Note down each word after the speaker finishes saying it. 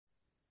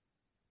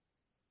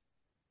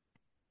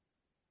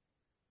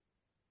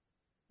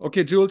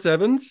Okay, Jules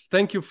Evans,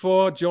 thank you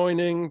for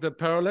joining the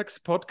Parallax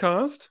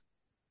podcast.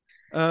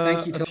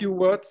 Thank you, A Tom. few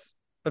words.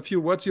 A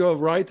few words. You're a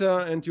writer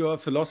and you're a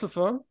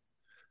philosopher.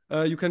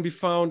 You can be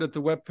found at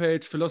the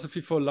webpage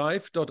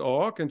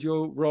philosophyforlife.org, and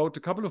you wrote a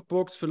couple of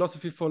books,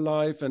 Philosophy for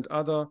Life and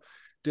Other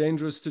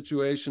Dangerous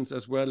Situations,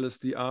 as well as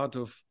The Art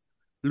of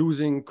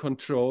Losing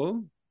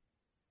Control.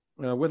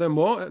 Were there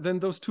more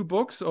than those two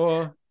books,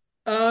 or?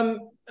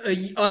 Um,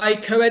 I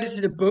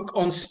co-edited a book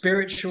on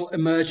spiritual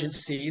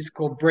emergencies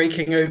called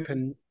Breaking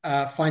Open,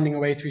 Finding a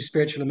Way Through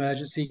Spiritual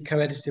Emergency,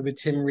 co-edited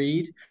with Tim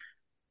Reed.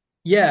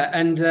 Yeah,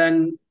 and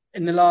then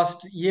in the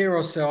last year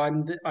or so,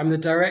 I'm the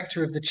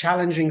director of the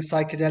Challenging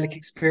Psychedelic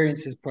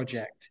Experiences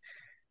Project.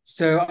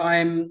 So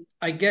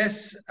I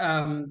guess,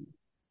 a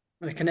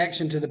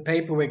connection to the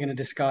paper we're going to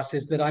discuss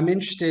is that I'm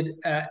interested.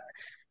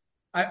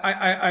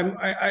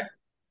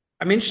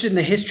 I'm interested in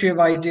the history of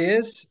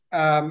ideas,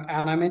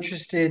 and I'm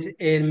interested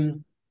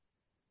in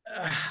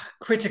uh,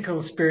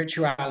 critical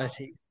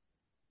spirituality.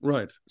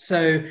 Right.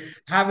 So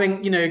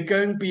having,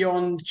 going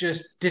beyond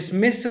just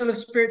dismissal of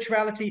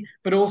spirituality,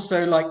 but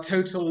also like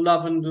total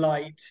love and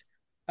light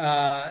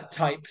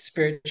type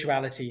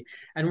spirituality,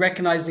 and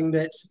recognizing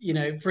that,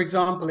 for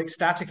example,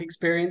 ecstatic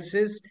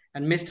experiences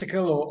and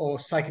mystical or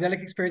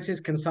psychedelic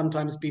experiences can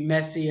sometimes be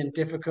messy and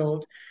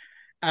difficult,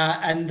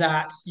 and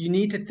that you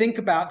need to think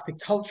about the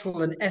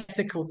cultural and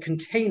ethical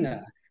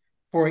container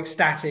for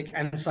ecstatic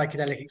and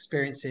psychedelic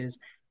experiences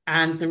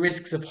and the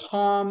risks of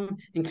harm,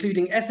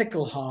 including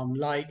ethical harm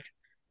like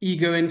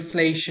ego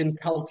inflation,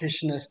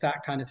 cultishness,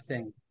 that kind of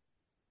thing.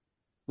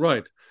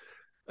 Right.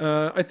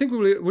 I think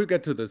we'll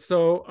get to this.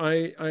 So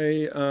I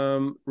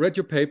read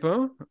your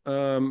paper.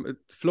 It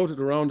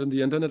floated around in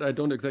the internet. I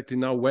don't exactly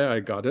know where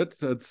I got it.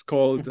 So it's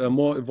called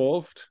More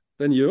Evolved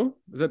Than You.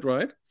 Is that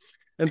right?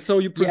 And so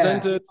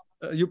Yeah,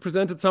 you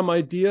presented some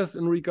ideas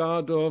in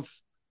regard of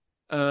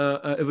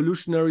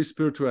evolutionary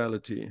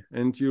spirituality,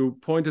 and you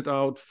pointed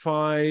out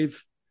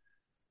five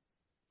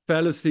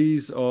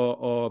fallacies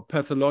or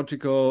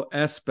pathological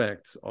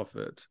aspects of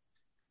it.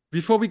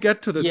 Before we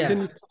get to this,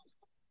 can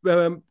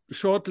yeah. you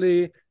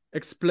shortly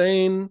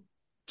explain,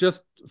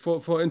 just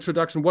for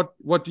introduction,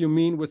 what do you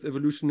mean with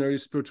evolutionary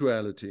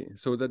spirituality,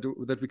 so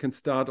that we can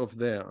start off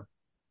there?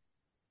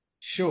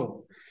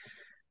 Sure.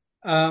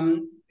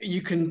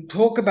 You can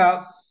talk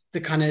about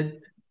the kind of,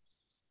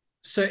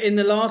 so in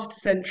the last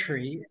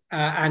century,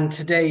 and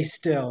today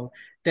still,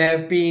 there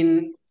have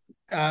been,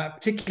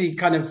 particularly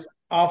kind of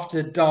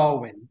after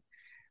Darwin,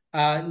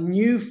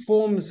 new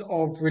forms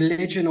of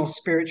religion or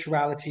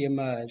spirituality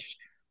emerged,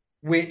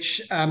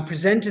 which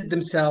presented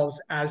themselves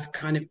as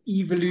kind of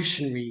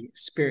evolutionary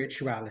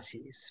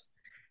spiritualities.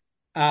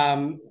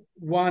 So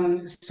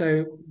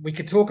we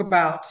could talk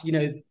about,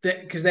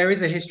 because there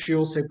is a history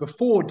also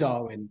before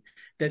Darwin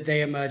that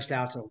they emerged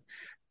out of,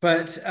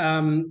 but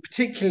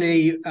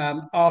particularly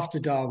after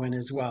Darwin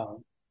as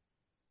well.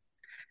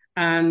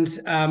 And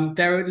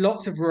there are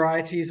lots of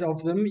varieties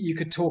of them. You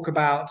could talk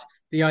about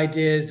the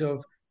ideas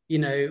of,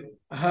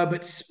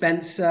 Herbert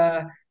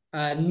Spencer,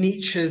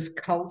 Nietzsche's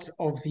cult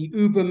of the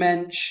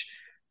Ubermensch,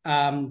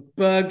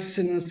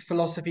 Bergson's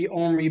philosophy,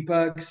 Henri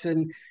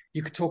Bergson.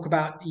 You could talk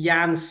about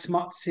Jan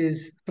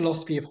Smuts's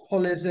philosophy of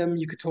holism.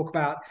 You could talk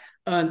about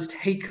Ernst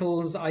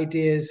Haeckel's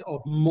ideas of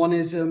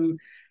monism,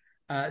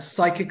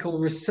 psychical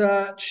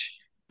research,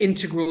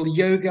 integral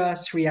yoga,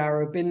 Sri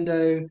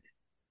Aurobindo,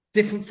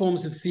 different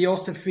forms of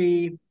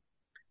theosophy.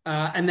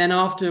 And then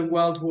after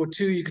World War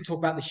II, you could talk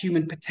about the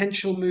human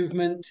potential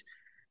movement,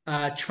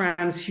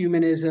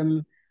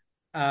 transhumanism,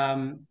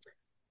 um,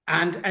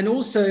 and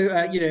also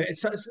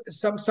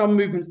some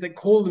movements that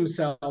call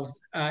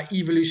themselves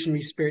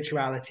evolutionary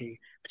spirituality,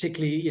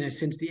 particularly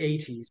since the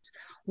 80s.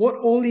 What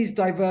all these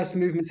diverse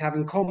movements have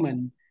in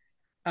common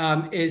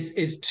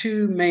is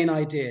two main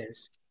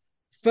ideas.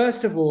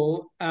 First of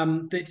all,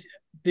 that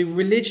the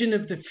religion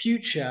of the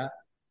future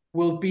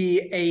will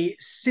be a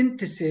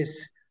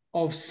synthesis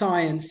of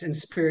science and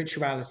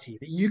spirituality,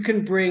 that you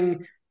can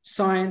bring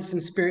science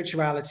and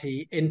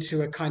spirituality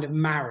into a kind of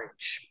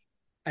marriage.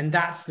 And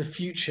that's the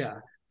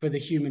future for the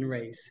human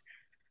race.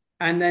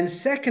 And then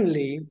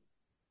secondly,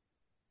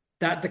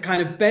 that the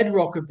kind of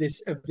bedrock of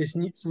this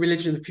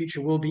religion of the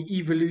future will be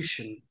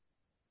evolution,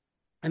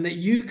 and that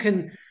you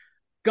can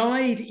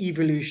guide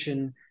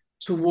evolution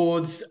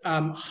towards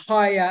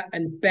higher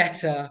and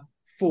better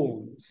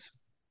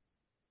forms.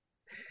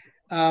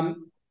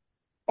 Um,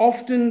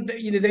 Often,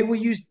 they will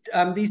use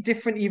these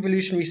different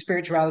evolutionary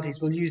spiritualities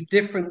will use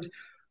different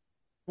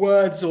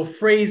words or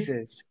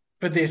phrases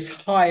for these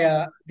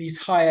higher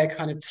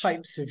kind of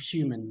types of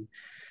human.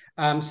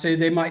 So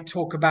they might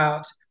talk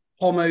about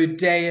Homo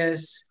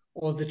Deus,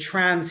 or the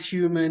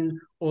transhuman,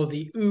 or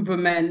the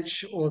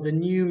Ubermensch, or the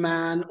new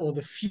man, or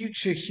the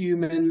future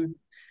human.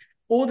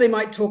 Or they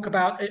might talk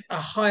about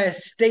a higher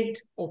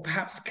state or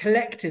perhaps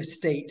collective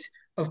state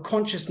of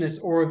consciousness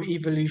or of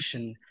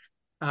evolution,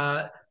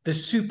 the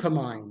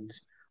supermind,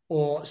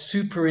 or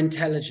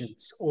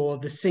superintelligence, or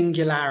the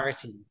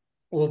singularity,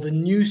 or the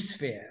new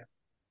sphere,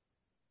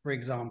 for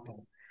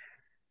example.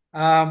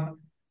 Um,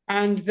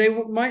 and they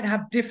might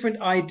have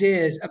different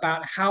ideas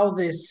about how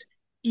this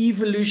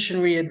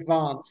evolutionary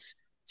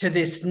advance to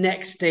this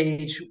next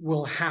stage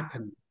will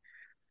happen.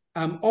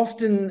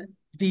 Often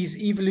these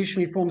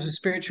evolutionary forms of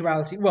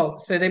spirituality, well,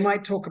 so they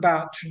might talk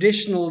about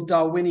traditional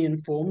Darwinian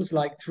forms,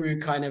 like through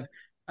kind of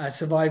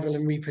survival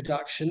and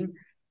reproduction.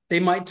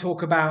 They might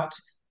talk about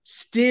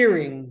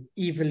steering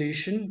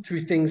evolution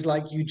through things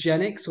like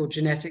eugenics or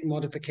genetic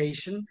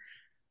modification.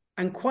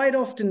 And quite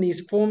often,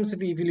 these forms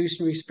of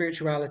evolutionary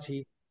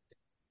spirituality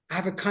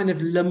have a kind of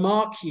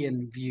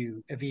Lamarckian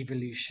view of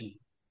evolution.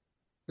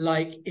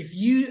 Like, if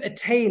you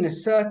attain a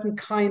certain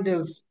kind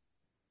of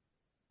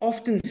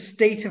often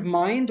state of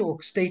mind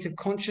or state of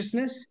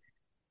consciousness,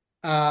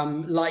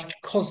 like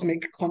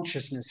cosmic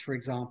consciousness, for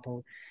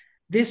example,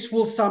 this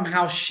will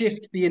somehow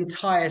shift the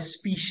entire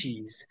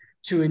species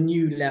to a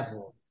new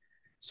level.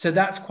 So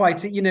that's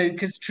quite,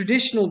 because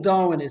traditional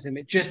Darwinism,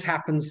 it just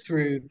happens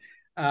through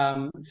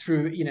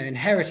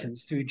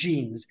inheritance, through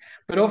genes.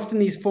 But often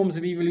these forms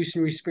of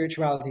evolutionary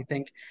spirituality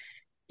think,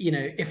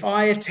 if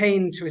I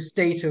attain to a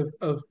state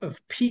of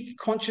peak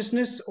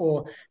consciousness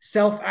or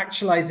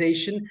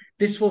self-actualization,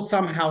 this will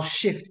somehow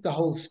shift the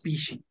whole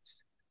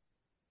species.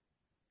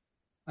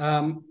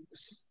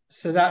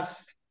 So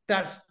that's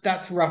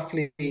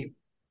roughly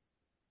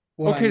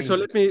what I Okay, mean. so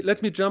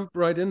let me jump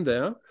right in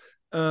there.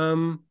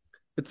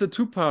 It's a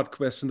two-part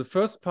question. The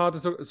first part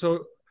is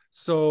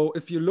so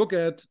if you look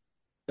at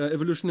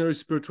evolutionary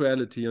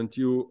spirituality and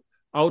you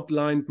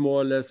outlined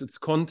more or less its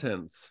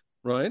contents,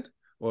 right?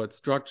 Or its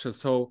structure.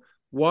 So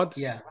what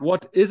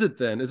is it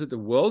then? Is it a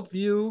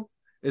worldview?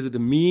 Is it a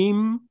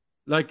meme?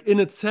 Like in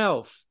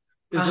itself,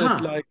 is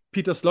it like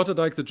Peter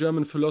Sloterdijk, the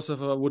German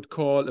philosopher, would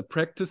call a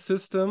practice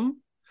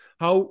system?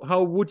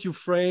 How would you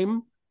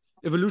frame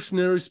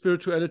evolutionary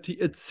spirituality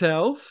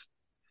itself?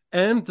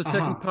 And the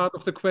second part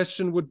of the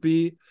question would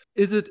be,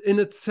 is it in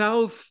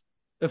itself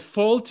a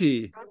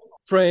faulty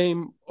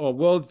frame or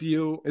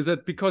worldview? Is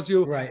it because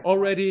you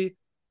already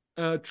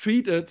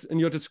treat it in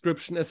your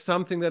description as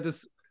something that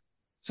is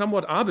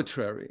somewhat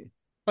arbitrary?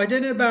 I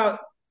don't know about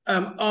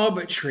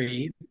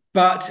arbitrary,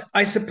 but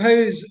I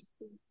suppose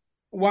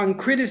one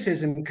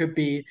criticism could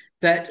be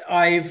that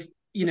I've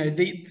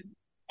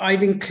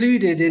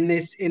included in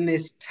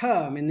this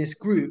term, in this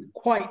group,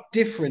 quite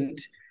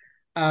different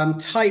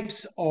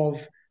types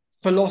of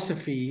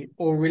philosophy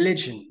or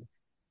religion.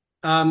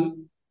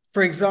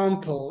 For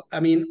example,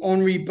 I mean,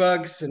 Henri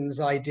Bergson's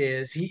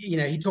ideas,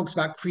 he talks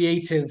about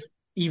creative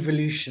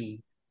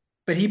evolution,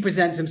 but he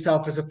presents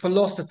himself as a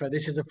philosopher.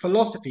 This is a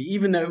philosophy,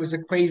 even though it was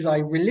a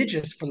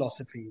quasi-religious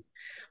philosophy.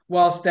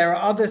 Whilst there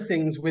are other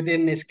things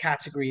within this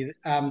category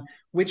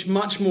which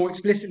much more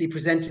explicitly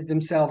presented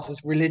themselves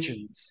as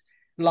religions,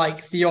 like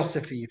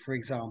theosophy, for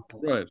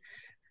example. Right.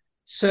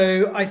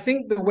 So I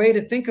think the way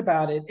to think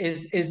about it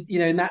is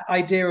in that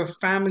idea of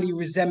family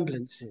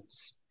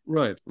resemblances.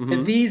 Right.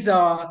 Mm-hmm. These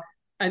are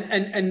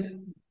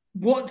and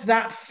what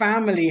that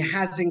family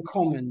has in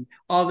common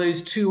are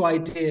those two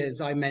ideas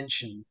I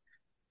mentioned.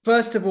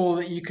 First of all,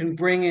 that you can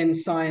bring in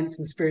science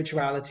and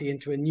spirituality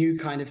into a new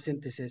kind of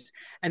synthesis.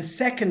 And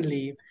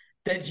secondly,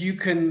 that you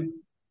can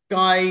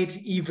guide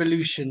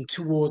evolution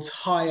towards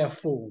higher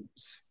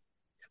forms,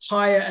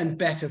 higher and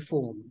better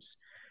forms.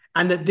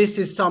 And that this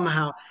is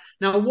somehow,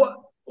 now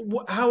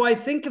how I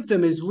think of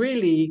them is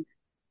really,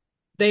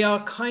 they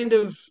are kind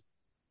of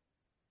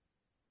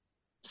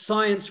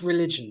science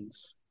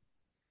religions.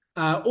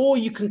 Or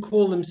you can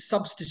call them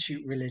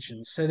substitute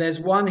religions. So there's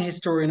one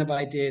historian of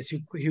ideas who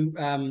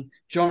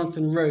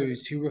Jonathan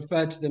Rose, who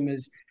referred to them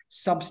as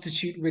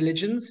substitute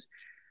religions.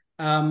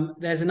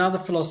 There's another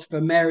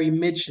philosopher, Mary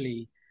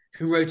Midgley,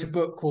 who wrote a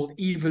book called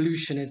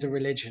Evolution is a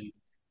Religion.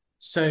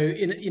 So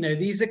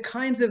these are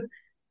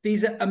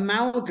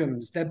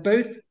amalgams. They're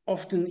both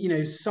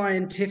often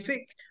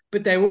scientific,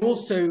 but they're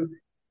also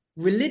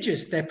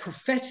religious. They're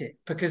prophetic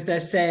because they're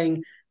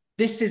saying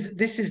this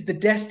is the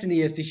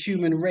destiny of the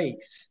human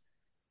race.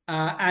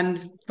 And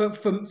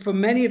for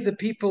many of the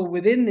people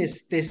within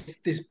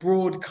this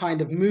broad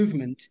kind of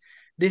movement,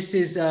 this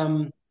is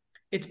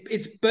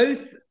it's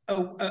both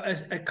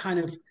a kind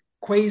of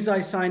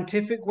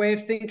quasi-scientific way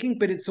of thinking,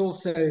 but it's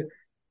also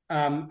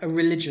a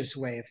religious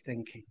way of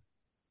thinking.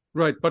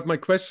 Right, but my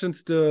question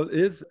still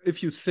is,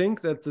 if you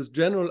think that the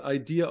general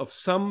idea of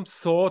some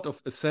sort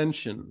of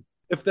ascension,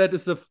 if that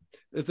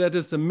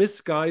is a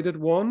misguided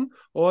one,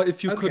 or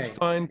if you could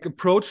find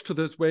approach to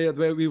this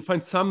where you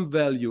find some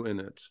value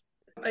in it.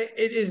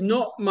 It is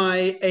not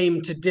my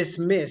aim to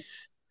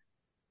dismiss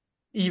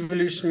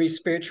evolutionary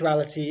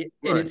spirituality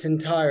in its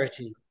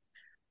entirety.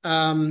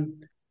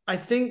 I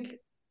think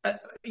a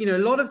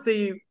lot of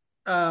the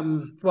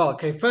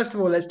first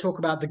of all, let's talk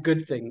about the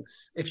good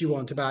things, if you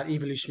want, about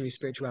evolutionary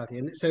spirituality.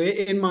 And so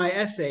in my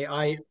essay,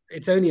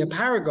 it's only a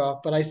paragraph,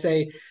 but I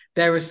say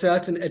there are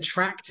certain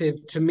attractive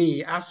to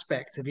me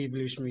aspects of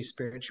evolutionary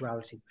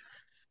spirituality.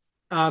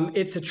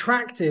 It's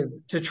attractive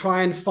to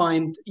try and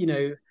find,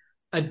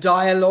 a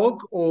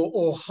dialogue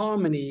or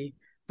harmony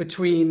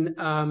between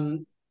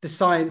the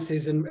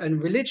sciences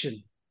and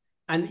religion.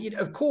 and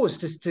of course,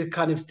 just to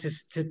kind of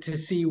to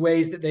see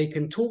ways that they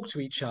can talk to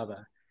each other.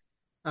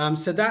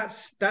 So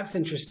that's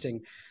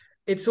interesting.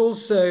 It's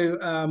also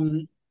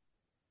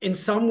in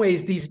some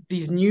ways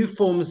these new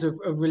forms of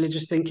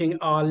religious thinking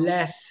are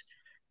less.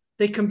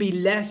 They can be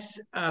less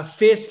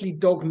fiercely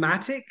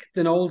dogmatic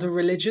than older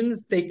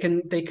religions. They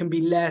can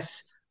be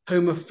less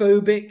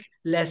homophobic,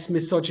 less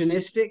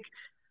misogynistic.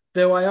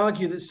 Though I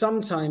argue that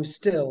sometimes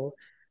still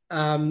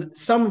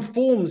some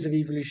forms of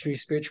evolutionary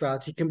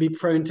spirituality can be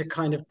prone to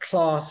kind of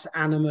class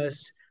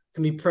animus,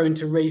 can be prone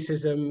to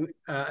racism,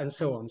 and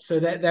so on. So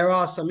there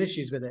are some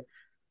issues with it.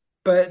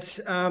 But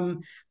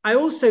I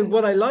also,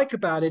 what I like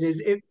about it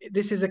is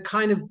this is a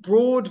kind of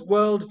broad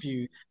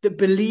worldview that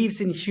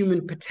believes in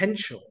human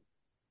potential.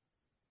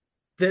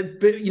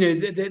 That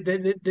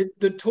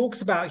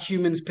talks about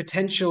humans'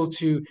 potential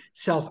to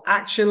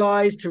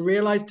self-actualize, to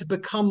realize, to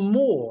become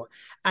more,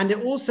 and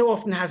it also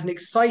often has an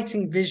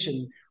exciting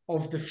vision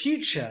of the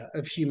future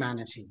of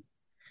humanity.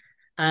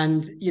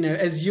 And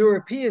as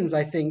Europeans,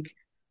 I think,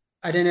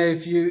 I don't know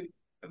if you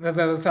have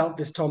ever felt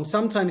this, Tom.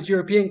 Sometimes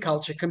European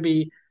culture can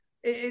be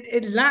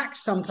it lacks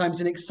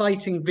sometimes an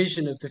exciting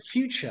vision of the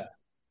future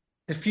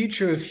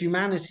of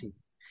humanity.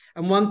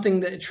 And one thing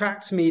that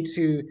attracts me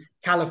to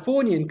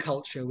Californian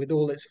culture with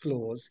all its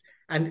flaws,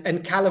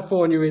 and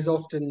California is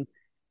often,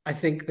 I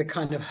think, the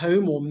kind of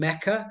home or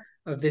mecca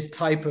of this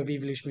type of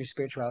evolutionary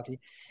spirituality,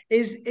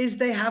 is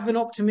they have an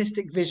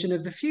optimistic vision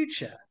of the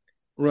future.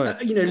 Right.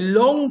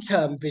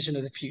 Long-term vision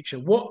of the future.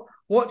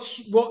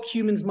 What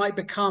humans might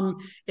become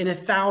in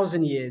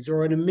 1,000 years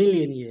or in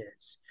 1,000,000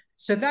 years.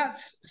 So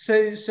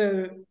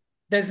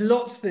there's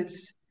lots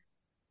that's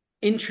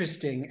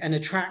interesting and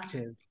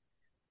attractive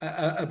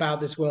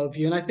about this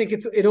worldview. And I think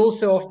it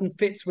also often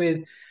fits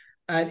with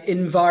an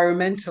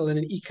environmental and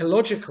an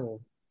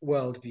ecological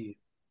worldview.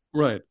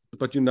 Right.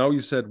 But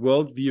you said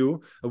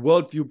worldview. A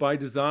worldview by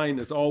design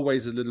is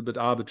always a little bit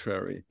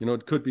arbitrary.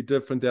 It could be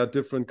different. There are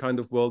different kind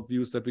of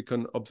worldviews that we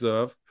can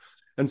observe.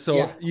 And so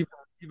Yeah.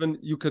 even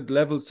you could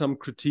level some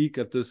critique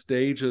at the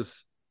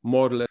stages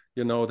model,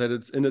 that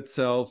it's in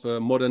itself a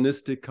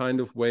modernistic kind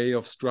of way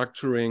of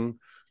structuring,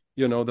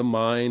 the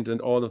mind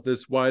and all of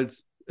this, while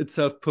it's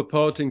itself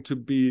purporting to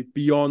be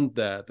beyond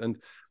that.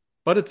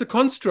 But it's a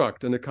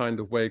construct in a kind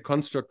of way,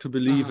 construct to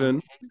believe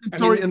in.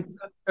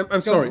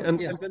 I'm sorry. And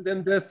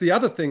then there's the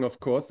other thing, of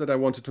course, that I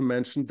wanted to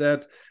mention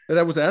that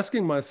I was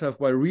asking myself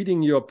while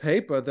reading your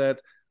paper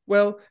that,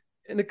 well,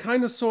 in a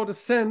kind of sort of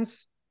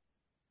sense,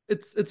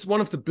 it's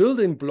one of the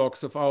building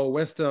blocks of our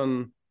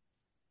Western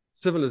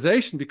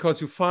civilization,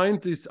 because you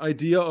find this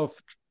idea of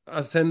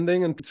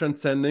ascending and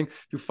transcending.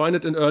 You find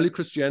it in early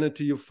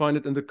Christianity. You find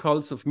it in the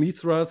cults of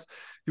Mithras.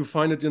 You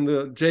find it in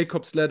the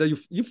Jacob's ladder. You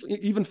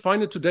even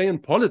find it today in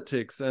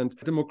politics and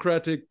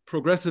democratic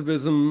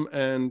progressivism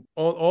and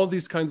all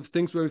these kinds of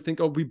things where we think,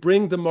 oh, we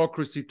bring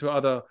democracy to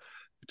other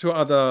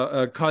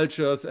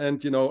cultures,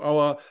 and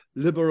our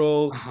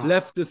liberal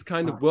leftist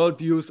kind of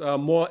worldviews are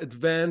more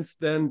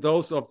advanced than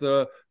those of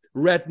the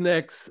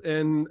rednecks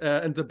and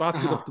the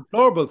basket of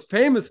deplorables,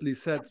 famously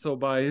said so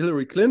by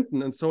Hillary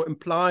Clinton, and so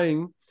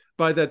implying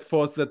by that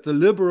force that the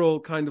liberal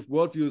kind of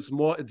worldview is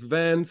more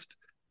advanced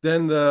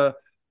than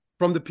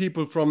from the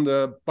people from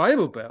the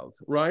Bible Belt,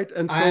 right?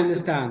 And so I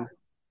understand.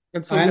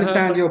 And so I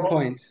understand your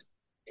point.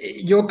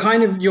 You're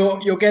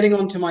getting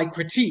onto my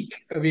critique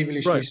of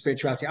evolutionary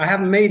spirituality. I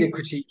haven't made a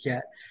critique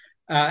yet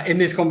in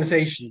this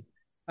conversation,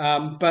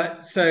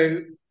 but so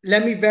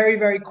let me very,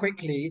 very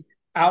quickly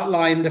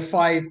outline the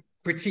 5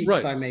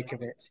 critiques I make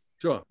of it.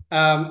 Sure.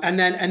 And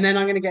then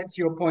I'm going to get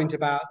to your point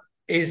about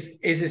is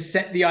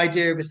the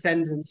idea of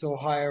ascendance or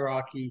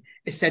hierarchy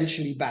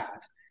essentially bad.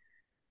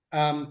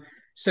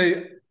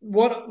 So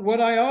what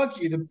I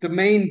argue, the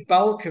main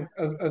bulk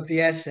of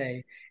the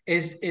essay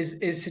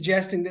is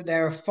suggesting that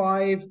there are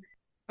 5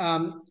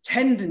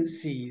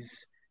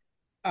 tendencies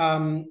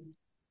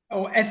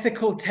or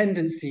ethical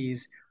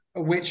tendencies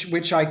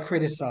which I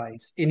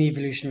criticize in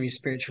evolutionary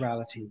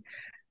spirituality.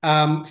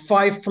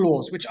 5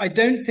 flaws, which I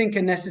don't think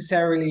are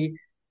necessarily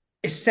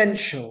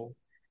essential.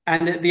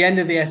 And at the end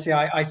of the essay,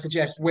 I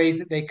suggest ways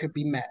that they could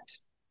be met.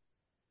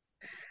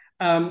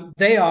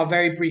 They are,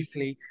 very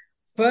briefly,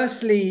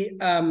 firstly,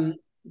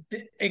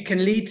 it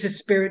can lead to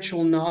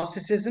spiritual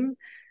narcissism,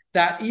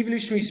 that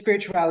evolutionary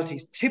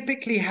spiritualities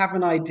typically have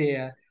an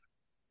idea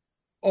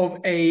of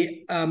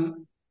a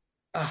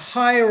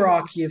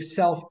hierarchy of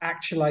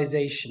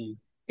self-actualization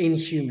in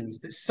humans,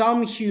 that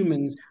some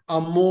humans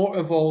are more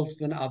evolved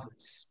than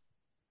others.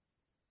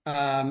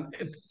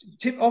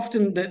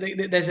 Often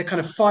there's a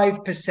kind of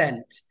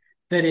 5%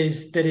 that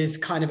is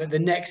kind of at the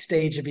next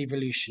stage of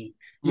evolution.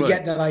 You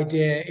get that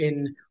idea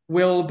in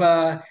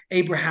Wilbur.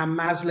 Abraham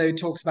Maslow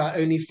talks about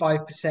only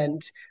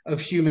 5% of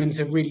humans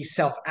are really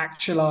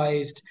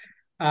self-actualized.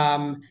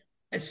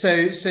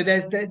 So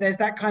there's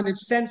that kind of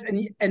sense,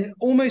 and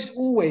almost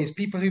always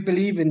people who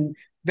believe in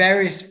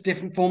various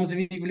different forms of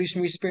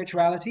evolutionary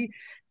spirituality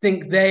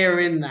think they are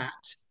in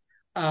that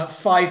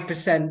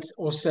 5%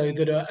 or so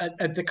that are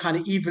at the kind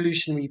of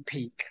evolutionary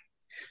peak.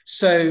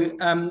 So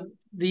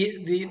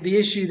the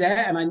issue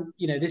there, and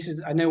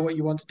I know what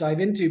you want to dive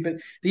into, but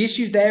the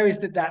issue there is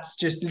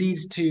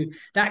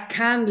that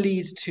can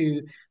lead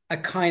to a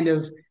kind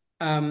of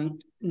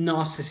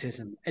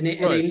narcissism and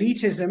an Right.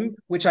 elitism,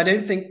 which I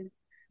don't think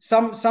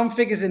some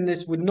figures in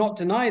this would not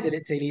deny that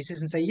it's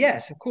elitist and say,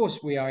 yes, of course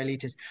we are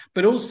elitist,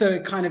 but also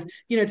kind of,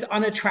 it's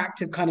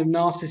unattractive kind of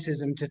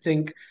narcissism to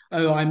think,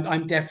 oh,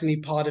 I'm definitely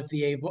part of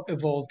the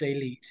evolved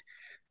elite.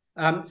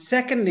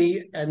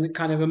 Secondly, and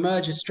kind of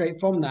emerges straight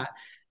from that,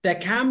 there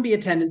can be a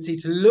tendency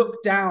to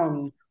look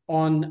down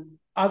on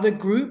other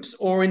groups,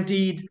 or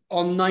indeed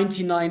on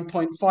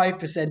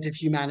 99.5% of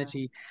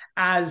humanity,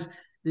 as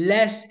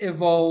less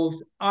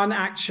evolved,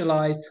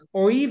 unactualized,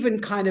 or even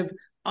kind of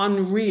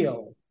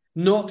unreal,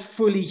 not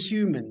fully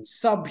human,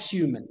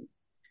 subhuman.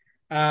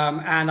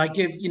 And I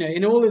give,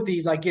 in all of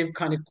these, I give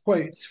kind of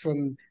quotes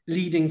from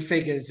leading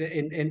figures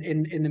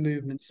in the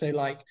movement. So,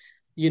 like,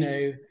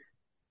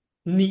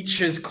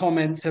 Nietzsche's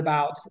comments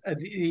about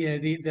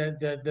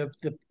the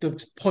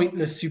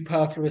pointless,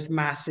 superfluous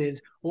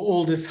masses, or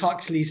Aldous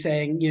Huxley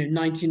saying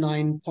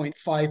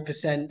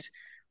 99.5%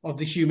 of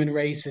the human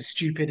race are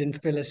stupid and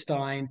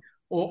philistine,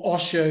 or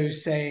Osho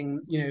saying,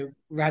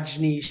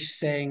 Rajneesh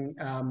saying,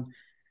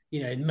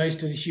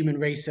 most of the human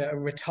race are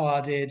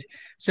retarded.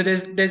 So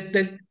there's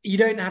you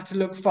don't have to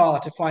look far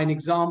to find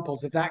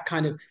examples of that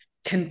kind of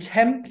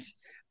contempt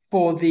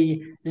for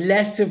the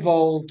less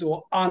evolved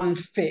or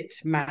unfit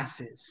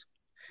masses.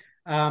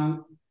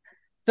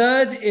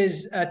 Third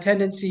is a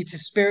tendency to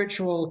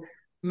spiritual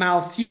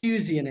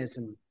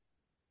Malthusianism,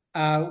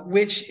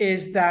 which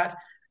is that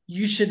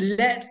you should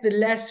let the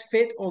less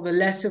fit or the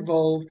less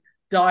evolved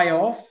die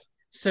off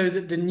so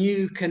that the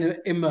new can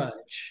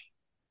emerge.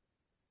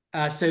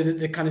 So that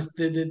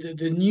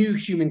the new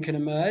human can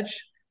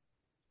emerge.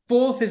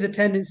 Fourth is a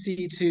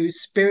tendency to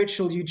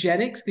spiritual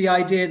eugenics, the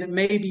idea that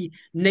maybe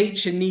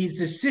nature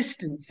needs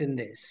assistance in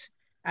this,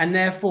 and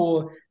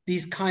therefore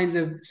these kinds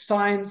of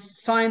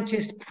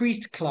scientist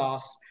priest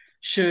class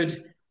should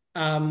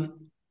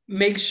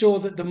make sure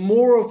that the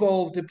more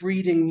evolved are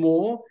breeding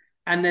more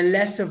and the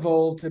less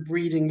evolved are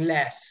breeding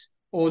less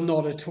or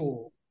not at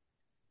all.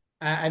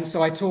 And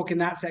so I talk in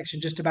that section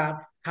just about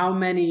how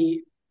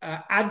many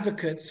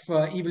advocates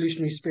for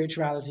evolutionary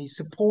spirituality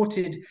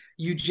supported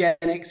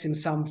eugenics in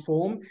some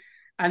form.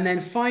 And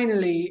then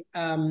finally,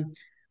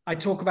 I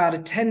talk about a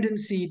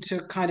tendency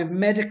to kind of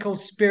medical,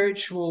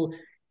 spiritual,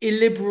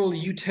 illiberal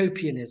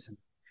utopianism.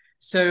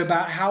 So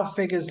about how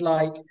figures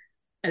like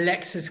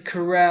Alexis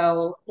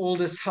Carrel,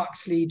 Aldous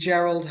Huxley,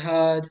 Gerald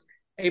Hurd,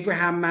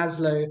 Abraham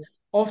Maslow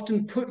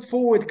often put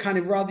forward kind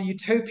of rather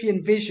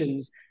utopian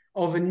visions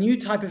of a new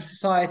type of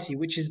society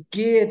which is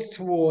geared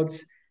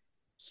towards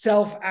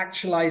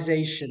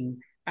self-actualization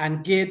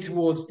and geared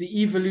towards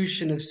the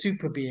evolution of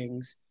super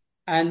beings,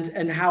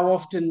 and how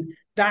often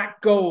that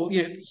goal,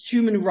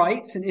 human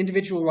rights and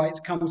individual rights,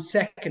 come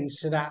second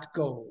to that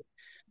goal.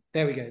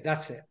 There we go.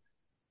 That's it.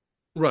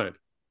 Right.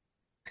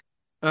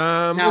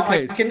 Now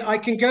Okay. I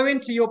can go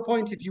into your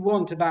point if you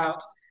want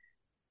about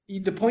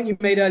the point you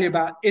made earlier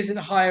about, isn't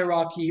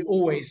hierarchy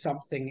always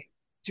something?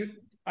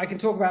 I can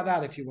talk about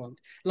that if you want.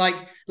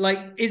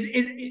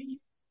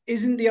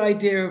 Isn't the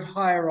idea of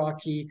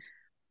hierarchy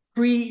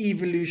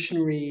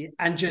pre-evolutionary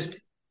and just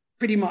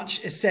pretty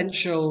much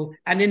essential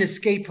and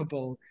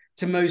inescapable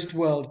to most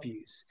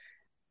worldviews?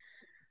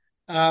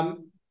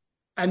 And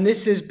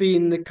this has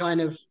been the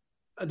kind of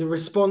the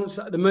response,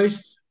 the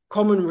most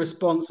common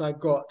response I've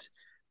got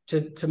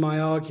to my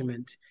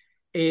argument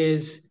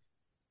is,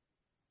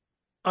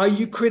 are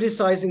you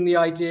criticizing the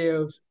idea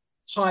of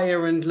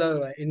higher and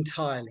lower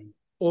entirely,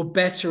 or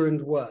better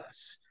and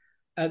worse?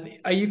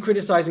 Are you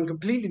criticizing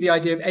completely the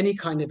idea of any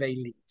kind of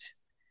elite?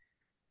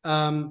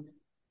 And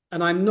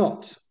I'm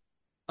not.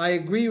 I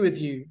agree with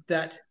you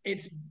that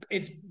it's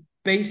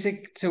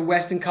basic to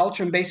Western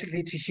culture and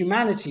basically to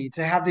humanity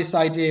to have this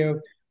idea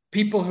of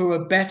people who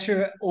are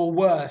better or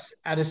worse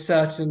at a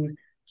certain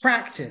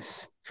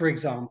practice, for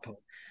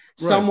example.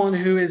 Right. Someone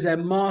who is a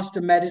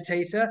master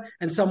meditator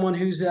and someone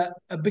who's a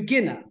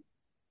beginner,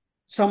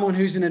 someone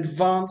who's an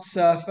advanced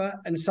surfer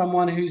and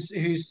someone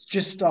who's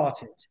just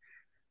started.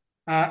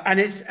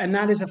 And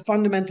that is a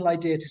fundamental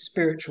idea to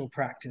spiritual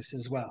practice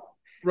as well.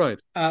 Right.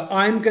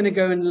 I'm going to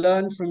go and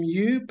learn from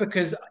you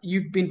because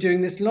you've been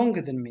doing this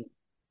longer than me.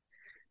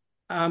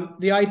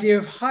 The idea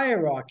of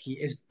hierarchy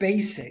is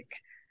basic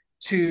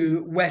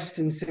to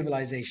Western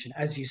civilization,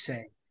 as you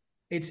say.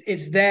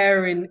 It's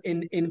there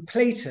in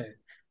Plato.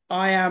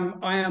 I am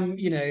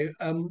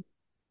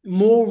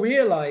more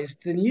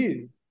realized than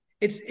you.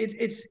 I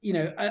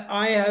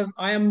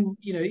am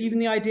even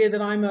the idea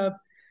that I'm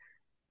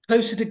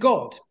closer to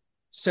God.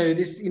 So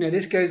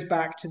this goes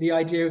back to the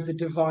idea of the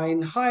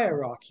divine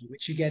hierarchy,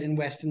 which you get in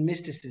Western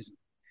mysticism.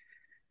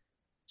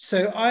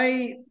 So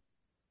I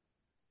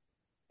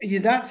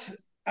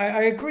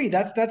agree.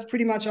 That's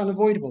pretty much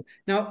unavoidable.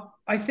 Now,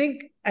 I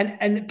think,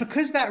 and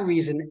because that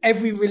reason,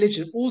 every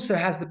religion also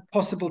has the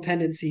possible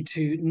tendency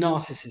to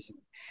narcissism,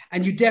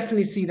 and you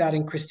definitely see that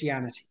in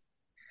Christianity.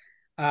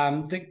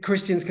 That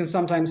Christians can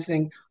sometimes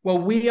think, well,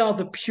 we are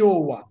the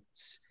pure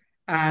ones,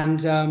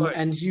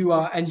 Right. you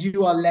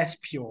are less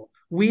pure.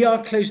 We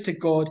are close to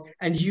God,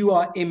 and you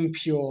are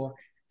impure,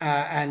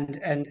 and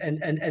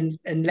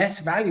less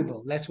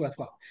valuable, less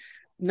worthwhile.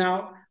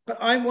 Now,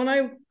 but I when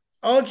I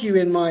argue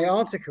in my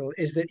article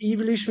is that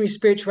evolutionary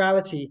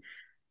spirituality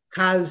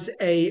has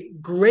a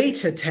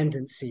greater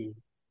tendency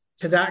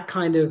to that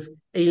kind of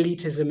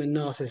elitism and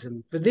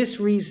narcissism for this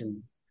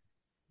reason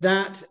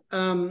that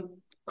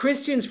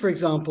Christians, for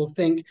example,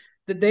 think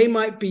that they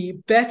might be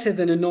better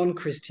than a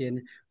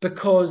non-Christian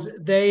because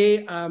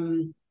they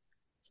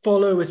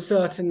follow a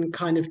certain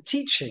kind of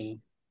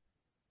teaching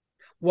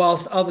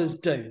whilst others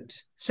don't.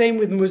 Same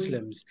with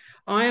Muslims.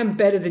 I am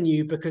better than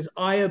you because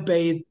I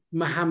obey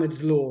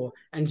Muhammad's law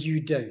and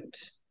you don't.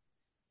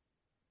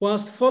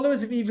 Whilst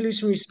followers of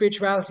evolutionary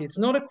spirituality, it's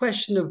not a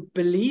question of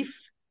belief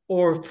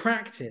or of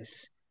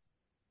practice.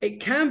 It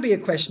can be a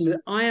question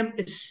that I am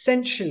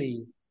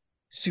essentially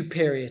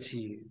superior to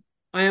you.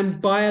 I am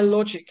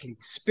biologically,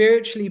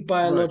 spiritually, Right.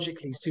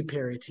 biologically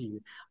superior to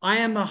you. I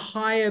am a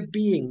higher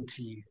being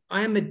to you.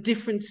 I am a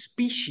different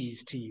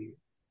species to you.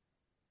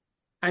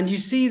 And you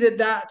see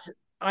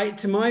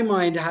to my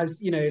mind,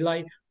 has,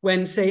 like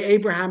when, say,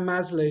 Abraham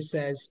Maslow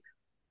says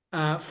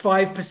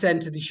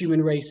 5% of the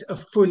human race are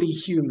fully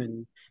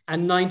human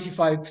and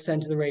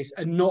 95% of the race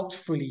are not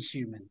fully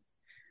human.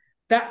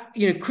 That,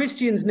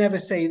 Christians never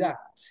say that.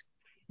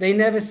 They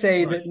never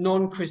say Right. that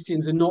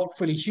non-Christians are not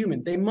fully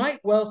human. They might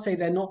well say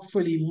they're not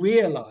fully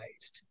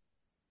realized.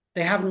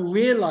 They haven't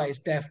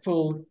realized their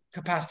full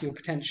capacity or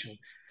potential.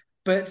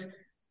 But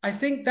I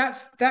think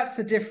that's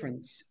the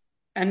difference.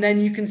 And then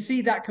you can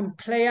see that can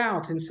play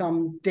out in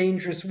some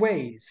dangerous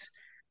ways,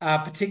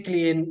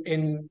 particularly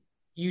in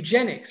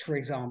eugenics, for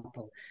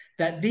example,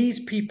 that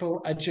these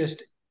people are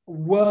just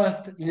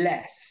worth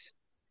less.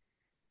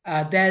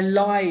 Their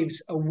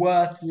lives are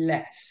worth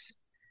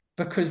less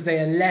because they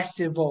are less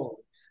evolved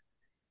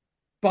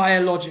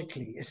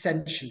biologically,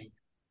 essentially.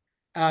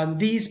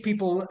 These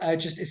people are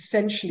just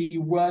essentially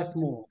worth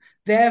more.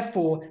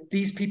 Therefore,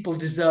 these people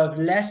deserve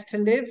less to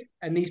live,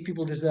 and these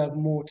people deserve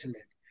more to live.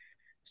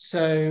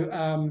 So,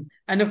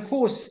 and of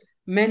course,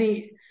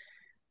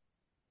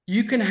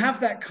 you can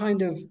have that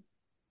kind of,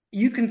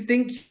 you can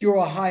think you're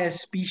a higher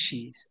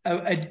species,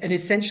 an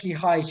essentially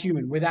higher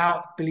human,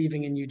 without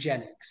believing in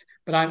eugenics.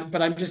 But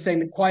I'm just saying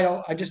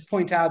that I just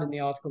point out in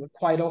the article that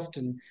quite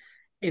often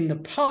in the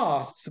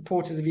past,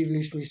 supporters of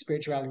evolutionary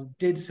spirituality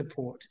did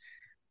support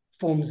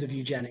forms of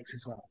eugenics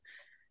as well.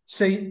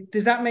 So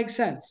does that make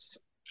sense?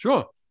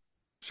 Sure.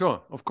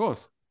 Sure. Of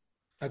course.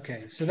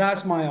 Okay, so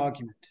that's my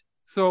argument.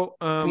 So,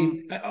 I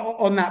mean,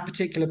 on that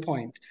particular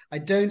point, I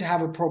don't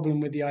have a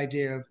problem with the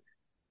idea of,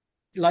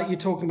 like you're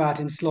talking about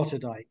in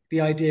Sloterdijk,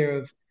 the idea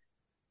of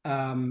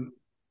um,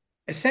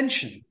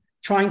 ascension,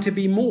 trying to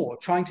be more,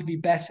 trying to be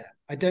better.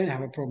 I don't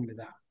have a problem with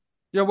that.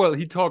 yeah, well,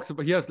 he talks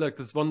about, he has like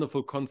this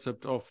wonderful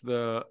concept of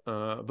the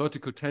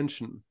vertical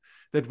tension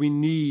that we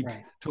need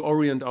Right. to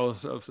orient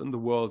ourselves in the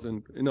world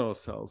and in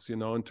ourselves,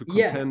 and to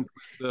Yeah. contend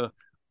with the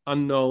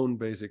unknown,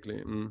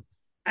 basically.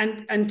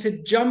 And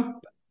to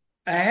jump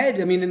ahead,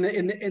 I mean,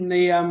 in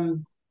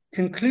the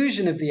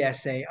conclusion of the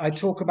essay, I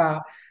talk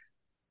about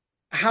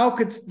how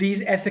could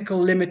these ethical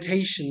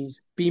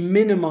limitations be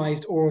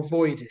minimized or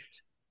avoided.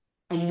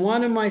 And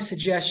one of my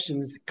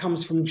suggestions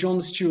comes from John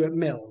Stuart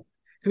Mill,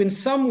 who in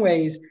some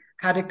ways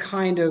had a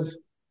kind of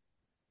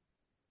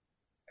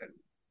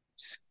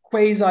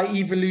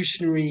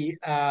quasi-evolutionary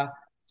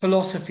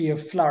philosophy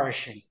of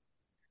flourishing.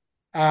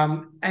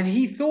 And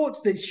he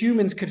thought that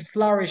humans could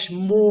flourish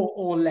more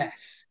or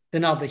less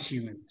than other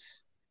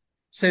humans.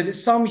 So that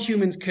some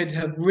humans could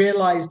have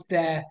realized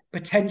their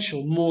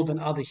potential more than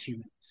other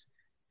humans.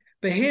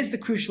 But here's the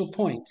crucial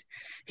point.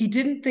 He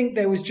didn't think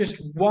there was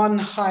just one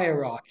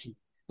hierarchy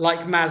like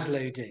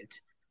Maslow did.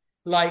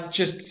 Like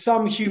just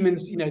some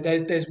humans,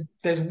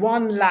 there's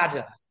one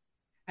ladder,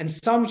 and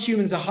some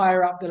humans are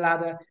higher up the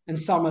ladder and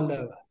some are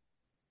lower.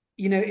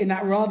 In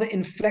that rather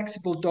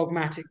inflexible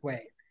dogmatic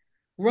way.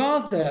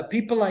 Rather,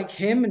 people like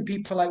him and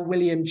people like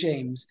William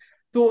James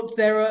thought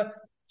there are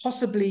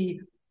possibly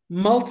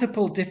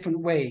multiple different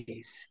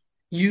ways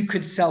you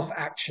could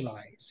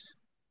self-actualize.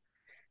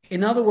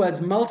 In other words,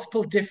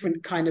 multiple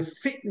different kind of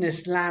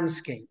fitness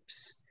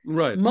landscapes,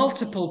 Right.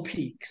 multiple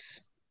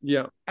peaks.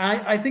 Yeah.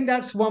 I think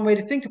that's one way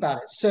to think about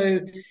it. So,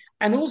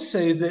 and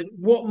also that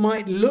what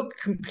might look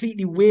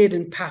completely weird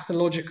and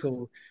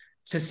pathological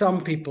to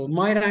some people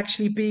might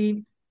actually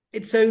be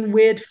its own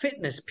weird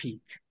fitness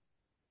peak.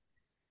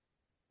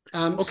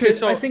 Okay.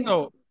 So I So, think,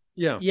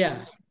 yeah,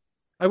 yeah.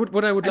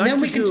 what I would And like then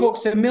to we can do. talk.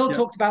 So Mill Yeah.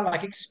 talked about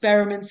like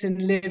experiments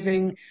in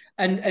living,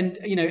 and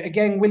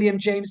again, William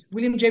James.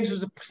 William James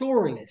was a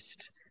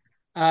pluralist.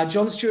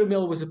 John Stuart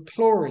Mill was a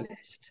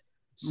pluralist.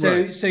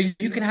 Right. So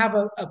you can have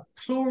a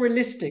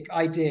pluralistic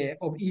idea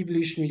of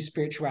evolutionary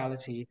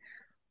spirituality,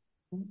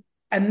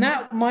 and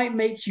that might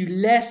make you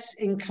less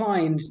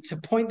inclined to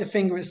point the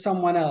finger at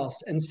someone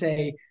else and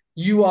say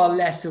you are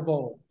less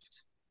evolved.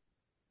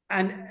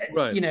 And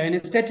Right. and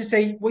instead to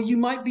say, well, you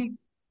might be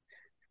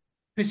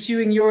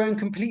pursuing your own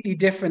completely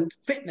different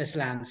fitness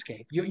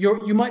landscape.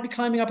 You might be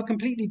climbing up a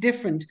completely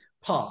different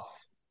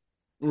path.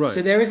 So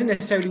Right. there isn't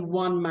necessarily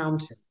one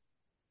mountain.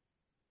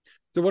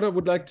 So what I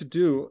would like to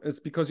do is,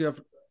 because you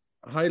have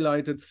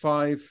highlighted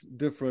 5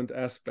 different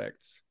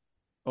aspects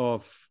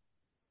of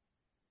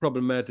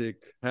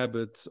problematic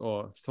habits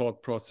or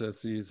thought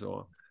processes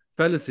or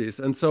fallacies.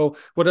 And so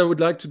what I would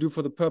like to do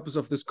for the purpose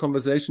of this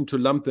conversation, to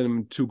lump them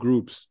in 2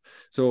 groups.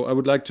 So I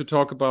would like to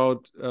talk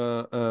about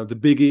the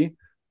biggie,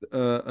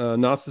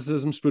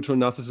 narcissism, spiritual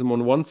narcissism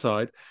on one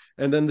side,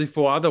 and then the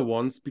 4 other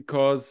ones,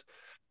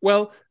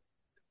 well,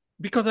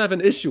 because I have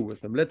an issue with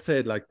them. Let's say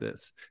it like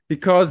this.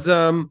 Because,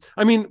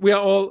 I mean, we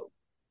are all,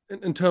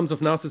 in terms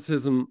of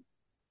narcissism,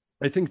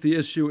 I think the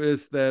issue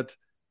is that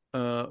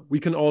we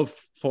can all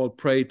fall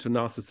prey to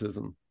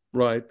narcissism,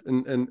 right?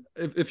 And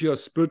if you're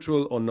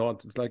spiritual or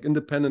not, it's like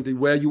independently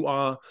where you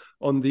are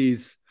on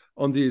these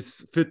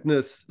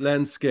fitness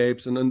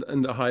landscapes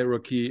and the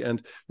hierarchy.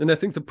 And then I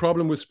think the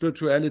problem with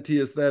spirituality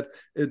is that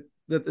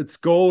its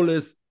goal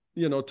is,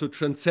 to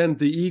transcend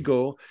the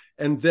ego,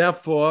 and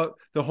therefore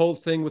the whole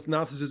thing with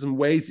narcissism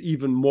weighs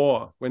even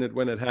more when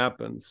it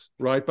happens,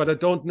 right? But I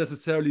don't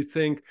necessarily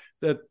think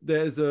that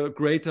there is a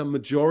greater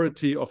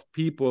majority of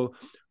people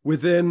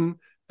within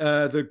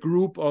the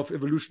group of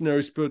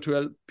evolutionary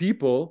spiritual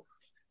people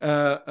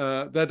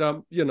that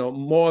are,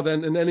 more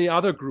than in any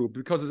other group,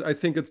 because I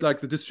think it's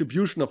like the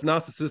distribution of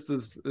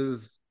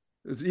narcissists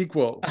is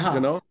equal,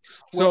 Uh-huh.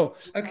 So, Well,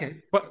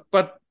 okay.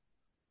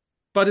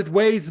 but it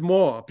weighs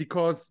more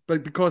because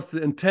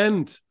the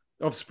intent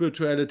of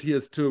spirituality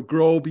is to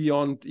grow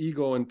beyond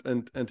ego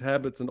and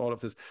habits and all of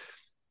this.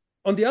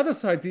 On the other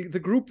side, the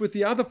group with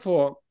the other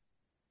 4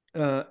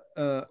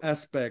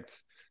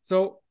 aspects.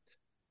 So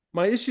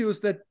my issue is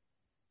that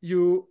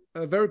you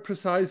very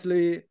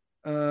precisely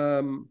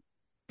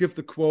give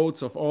the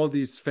quotes of all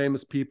these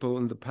famous people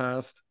in the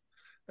past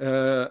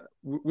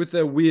with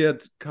their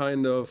weird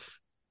kind of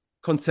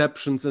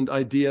conceptions and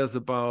ideas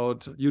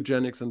about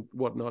eugenics and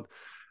whatnot.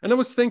 And I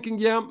was thinking,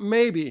 yeah,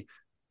 maybe,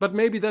 but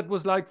maybe that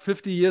was like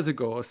 50 years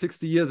ago or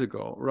 60 years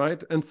ago,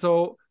 right? And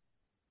so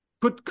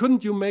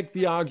couldn't you make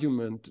the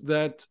argument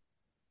that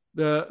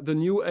the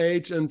New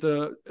Age and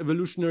the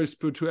evolutionary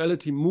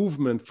spirituality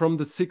movement from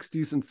the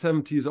 60s and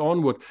 70s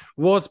onward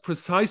was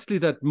precisely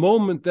that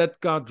moment that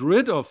got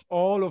rid of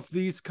all of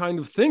these kind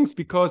of things?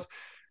 Because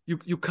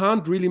you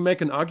can't really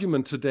make an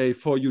argument today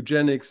for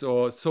eugenics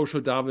or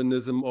social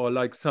Darwinism or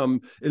like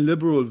some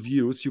illiberal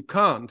views. You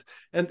can't.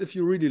 And if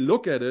you really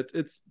look at it,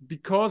 it's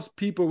because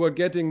people were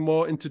getting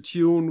more into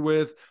tune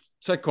with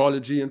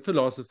psychology and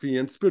philosophy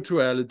and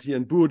spirituality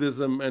and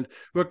Buddhism, and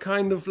were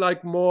kind of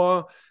like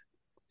more,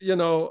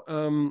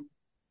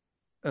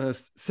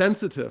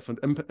 sensitive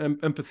and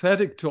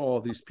empathetic to all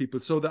these people.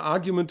 So the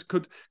argument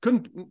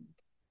couldn't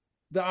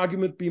the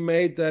argument be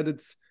made that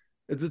it's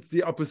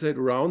the opposite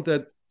around,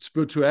 that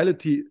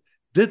spirituality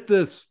did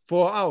this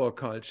for our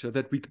culture,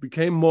 that we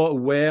became more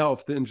aware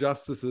of the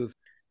injustices.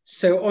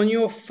 So on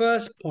your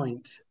first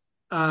point,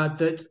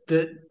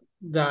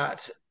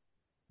 that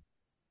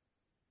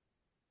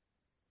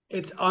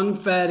it's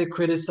unfair to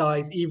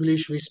criticize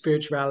evolutionary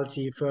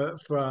spirituality for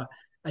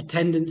a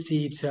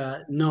tendency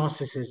to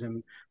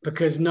narcissism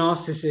because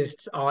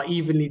narcissists are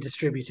evenly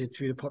distributed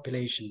through the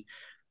population.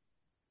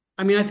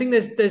 I mean, I think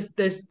there's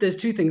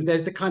 2 things.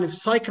 There's the kind of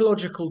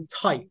psychological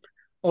type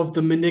of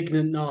the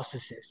malignant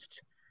narcissist,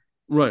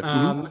 Right.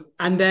 Mm-hmm.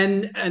 and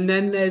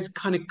then there's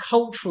kind of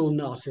cultural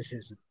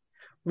narcissism,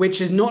 which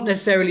is not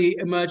necessarily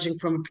emerging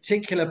from a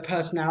particular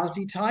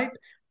personality type,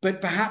 but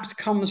perhaps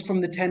comes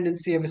from the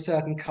tendency of a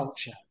certain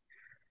culture.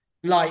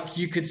 Like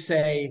you could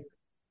say,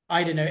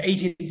 I don't know,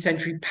 18th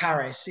century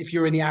Paris, if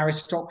you're in the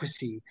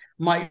aristocracy,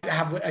 might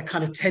have a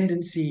kind of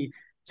tendency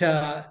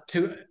to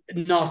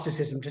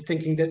narcissism, to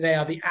thinking that they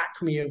are the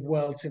acme of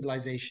world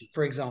civilization,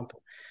 for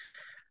example.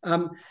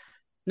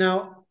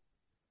 Now,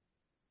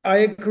 I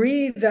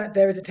agree that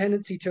there is a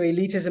tendency to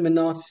elitism and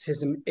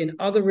narcissism in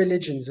other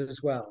religions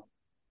as well.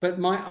 But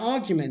my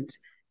argument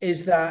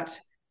is that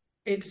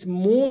it's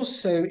more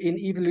so in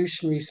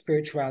evolutionary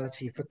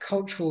spirituality for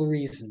cultural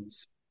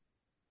reasons.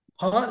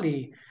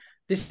 Partly,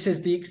 this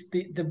is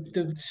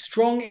the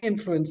strong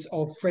influence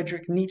of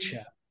Friedrich Nietzsche,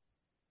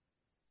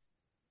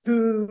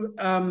 who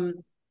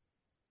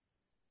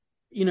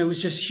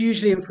was just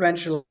hugely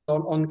influential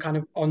on kind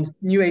of on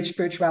New Age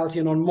spirituality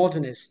and on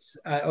modernists,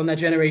 on their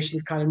generation,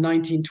 kind of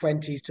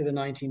 1920s to the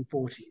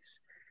 1940s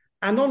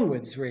and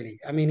onwards, really.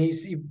 I mean,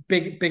 he's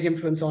big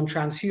influence on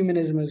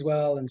transhumanism as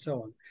well, and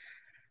so on.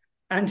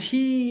 And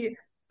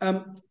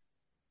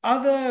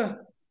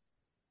other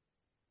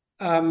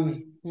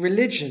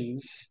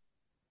religions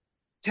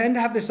tend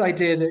to have this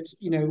idea that,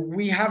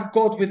 we have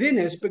God within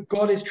us, but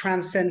God is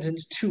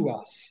transcendent to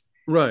us.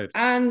 Right.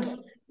 And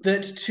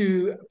that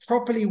to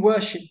properly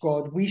worship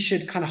God, we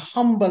should kind of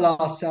humble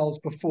ourselves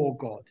before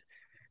God.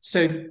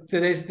 So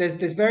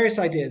there's various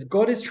ideas.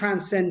 God is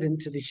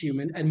transcendent to the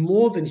human and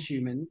more than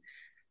human,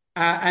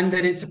 and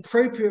that it's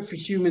appropriate for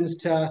humans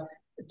to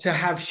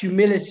have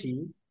humility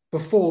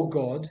before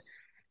God,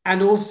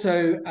 and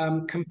also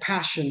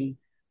compassion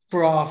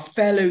for our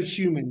fellow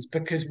humans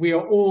because we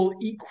are all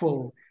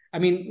equal. I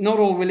mean, not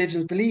all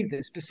religions believe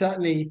this, but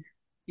certainly,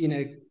 you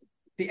know,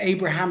 the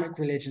Abrahamic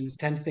religions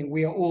tend to think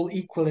we are all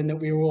equal in that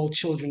we are all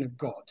children of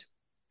God.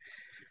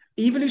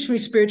 Evolutionary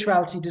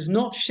spirituality does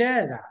not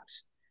share that.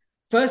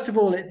 First of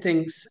all, it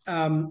thinks,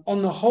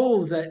 on the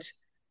whole, that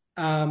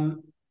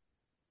um,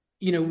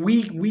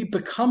 we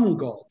become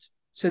God.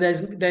 So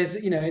there's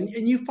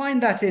and you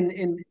find that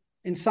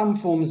in some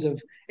forms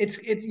of it's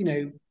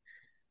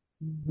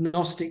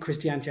Gnostic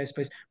Christianity, I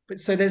suppose. But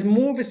so there's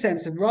more of a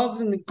sense of rather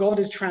than that God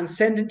is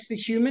transcendent to the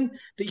human,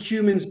 that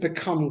humans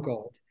become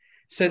God.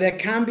 So there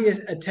can be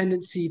a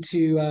tendency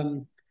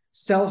to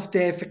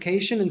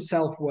self-deification and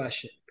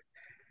self-worship.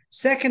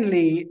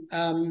 Secondly,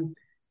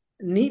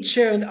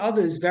 Nietzsche and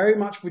others very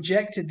much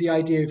rejected the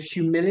idea of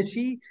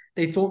humility.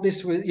 They thought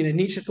this was,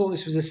 Nietzsche thought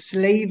this was a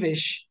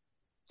slavish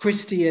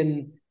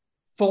Christian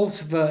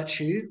false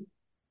virtue,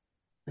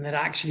 and that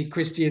actually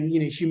Christian,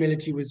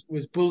 humility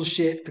was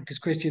bullshit because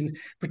Christians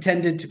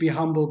pretended to be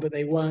humble, but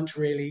they weren't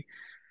really.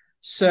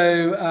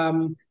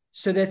 So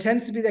there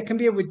can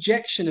be a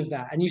rejection of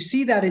that, and you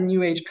see that in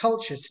New Age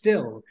culture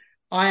still.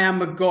 I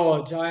am a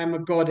god, I am a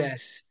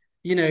goddess.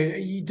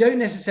 You don't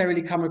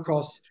necessarily come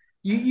across.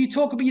 You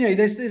talk about,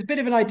 there's a bit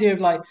of an idea of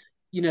like,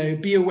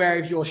 be aware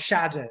of your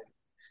shadow,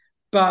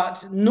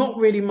 but not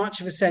really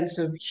much of a sense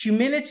of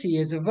humility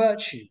as a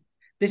virtue.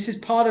 This is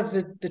part of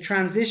the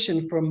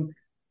transition from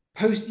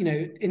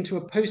into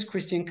a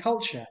post-Christian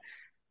culture.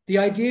 The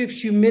idea of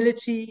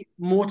humility,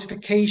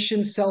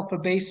 mortification,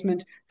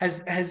 self-abasement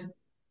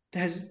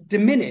has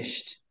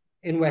diminished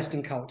in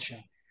Western culture.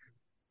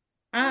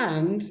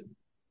 And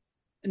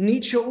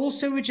Nietzsche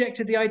also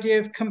rejected the idea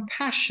of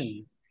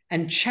compassion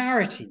and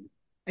charity.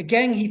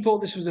 Again, he thought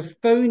this was a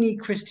phony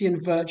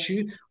Christian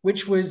virtue,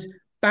 which was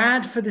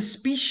bad for the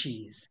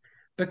species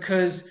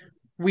because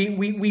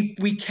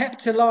we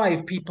kept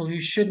alive people who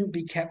shouldn't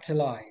be kept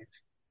alive,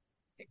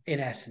 in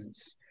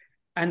essence.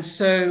 And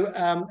so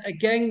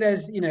again,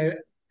 there's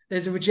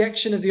a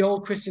rejection of the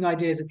old Christian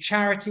ideas of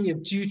charity,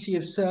 of duty,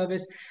 of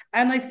service,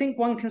 and I think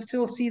one can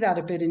still see that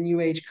a bit in New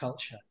Age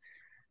culture,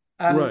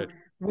 Right.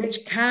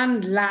 which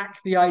can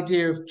lack the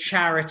idea of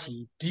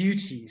charity,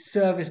 duty,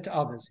 service to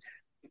others.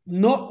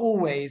 Not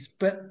always,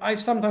 but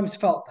I've sometimes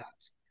felt that.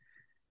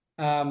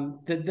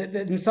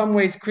 That in some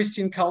ways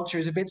Christian culture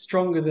is a bit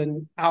stronger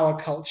than our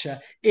culture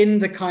in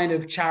the kind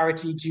of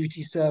charity,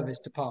 duty, service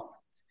department.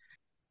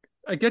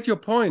 I get your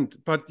point,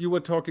 but you were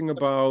talking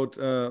about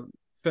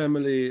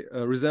family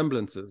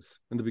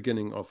resemblances in the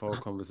beginning of our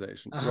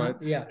conversation, right?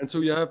 Yeah. And so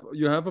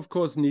you have of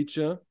course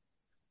Nietzsche,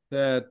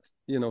 that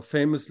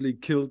famously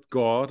killed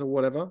God or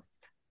whatever,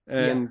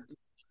 and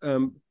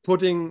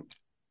putting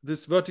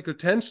this vertical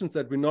tensions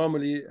that we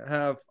normally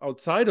have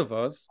outside of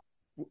us,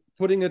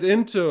 putting it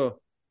into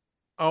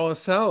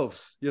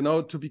ourselves,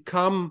 to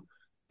become,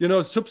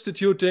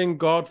 substituting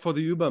God for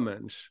the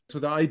Übermensch. So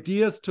the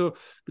ideas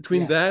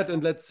between that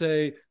and, let's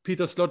say,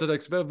 Peter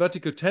Sloterdijk's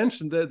vertical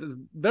tension, that is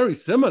very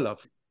similar.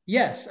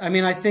 Yes, I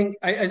mean, I think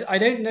I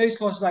don't know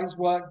Sloterdijk's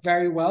work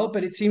very well,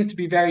 but it seems to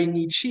be very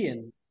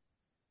Nietzschean.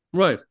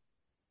 Right.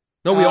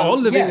 No, we are all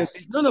living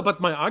yes. no,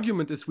 but my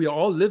argument is we are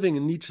all living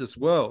in Nietzsche's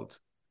world.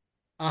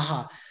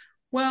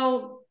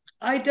 Well,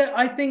 I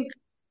think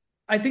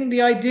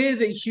the idea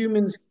that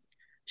humans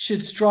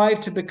should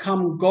strive to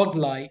become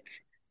godlike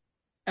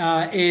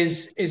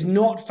is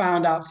not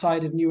found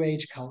outside of New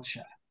Age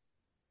culture.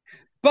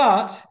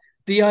 But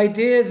the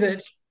idea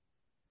that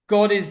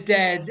God is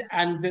dead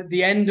and that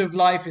the end of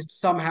life is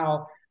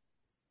somehow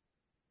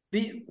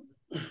the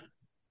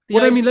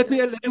what I mean, let me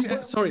put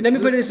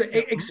it this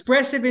way.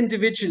 Expressive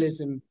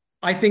individualism,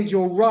 I think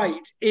you're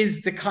right,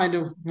 is the kind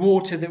of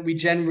water that we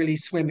generally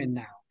swim in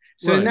now.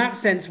 So in that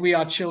sense, we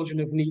are children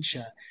of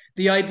Nietzsche.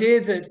 The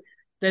idea that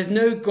there's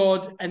no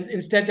God and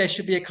instead there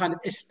should be a kind of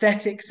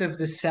aesthetics of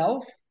the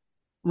self.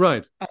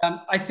 Right.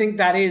 I think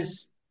that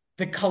is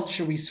the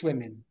culture we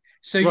swim in.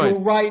 So you're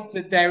right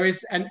that there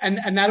is, and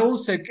that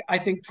also, I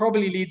think,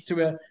 probably leads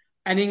to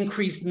an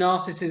increased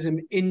narcissism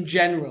in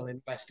general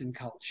in Western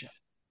culture.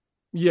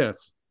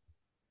 Yes.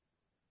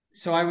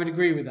 So I would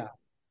agree with that.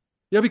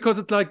 Yeah, because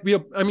it's like we're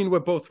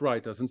both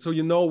writers, and so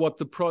what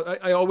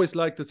I always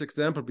like this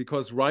example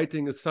because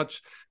writing is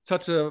such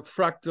a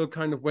fractal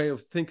kind of way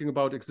of thinking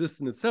about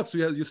existence itself. So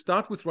you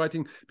start with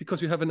writing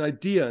because you have an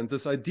idea, and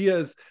this idea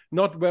is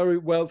not very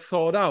well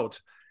thought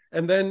out.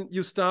 And then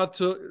you start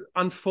to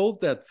unfold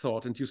that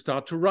thought and you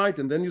start to write,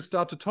 and then you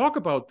start to talk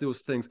about those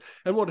things.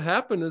 And what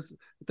happens is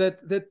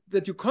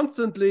that you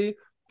constantly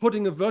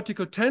putting a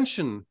vertical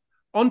tension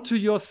onto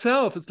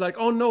yourself. It's like,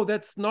 oh no,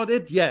 that's not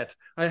it yet.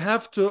 I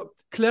have to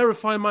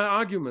clarify my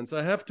arguments.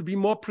 I have to be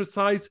more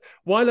precise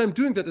while I'm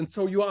doing that. And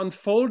so you are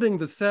unfolding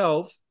the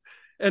self.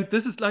 And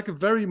this is like a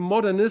very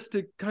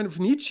modernistic kind of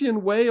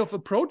Nietzschean way of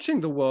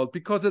approaching the world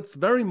because it's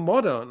very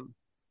modern.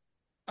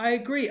 I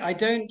agree. I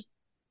don't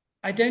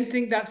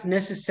think that's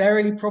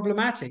necessarily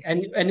problematic.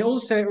 And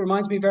also it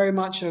reminds me very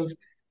much of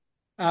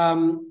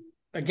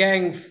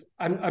again,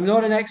 I'm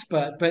not an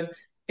expert, but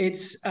it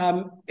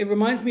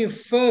reminds me of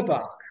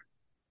Feuerbach.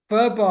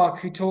 Feuerbach,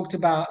 who talked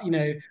about,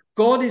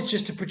 God is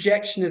just a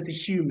projection of the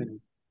human,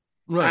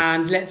 Right.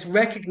 and let's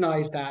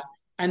recognize that.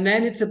 And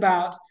then it's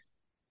about,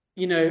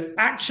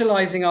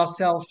 actualizing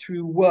ourselves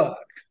through work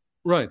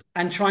Right.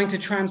 and trying to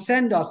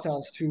transcend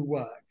ourselves through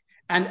work.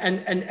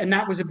 And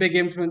that was a big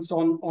influence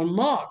on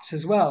Marx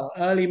as well,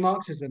 early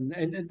Marxism,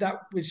 and that,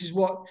 which is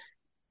what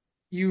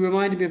you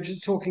reminded me of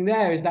just talking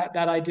there, is that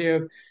idea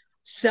of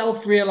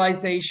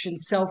self-realization,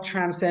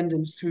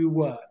 self-transcendence through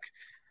work.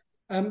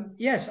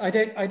 Yes, I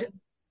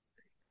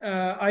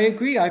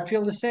agree. I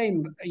feel the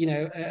same,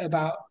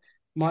 about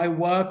my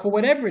work or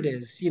whatever it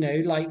is,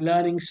 like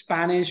learning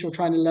Spanish or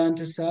trying to learn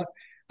to surf.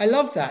 I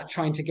love that,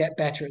 trying to get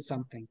better at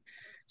something.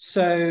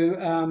 So,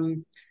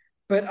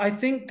 but I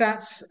think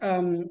that's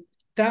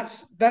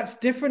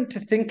different to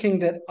thinking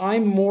that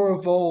I'm more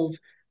evolved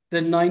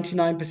than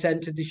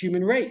 99% of the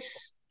human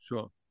race.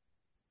 Sure.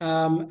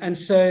 And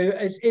so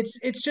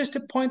it's just to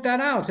point that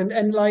out.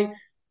 And like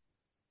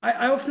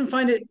I often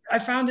I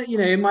found it,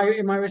 in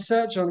my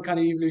research on kind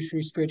of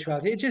evolutionary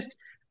spirituality,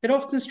 it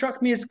often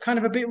struck me as kind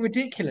of a bit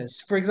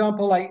ridiculous. For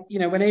example, like,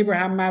 when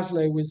Abraham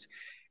Maslow was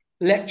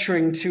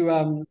lecturing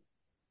to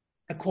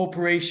a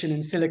corporation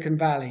in Silicon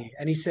Valley,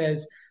 and he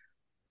says,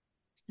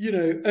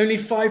 only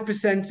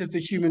 5% of the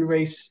human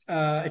race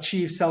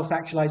achieves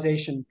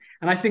self-actualization.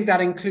 And I think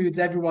that includes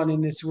everyone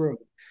in this room.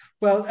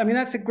 Well, I mean,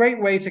 that's a great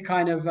way to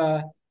kind of,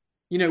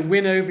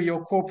 win over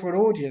your corporate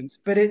audience,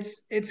 but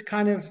it's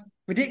kind of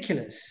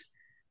ridiculous.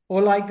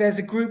 Or like there's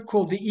a group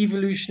called the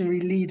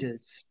Evolutionary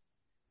Leaders.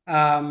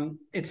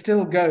 It's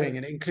still going,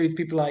 and it includes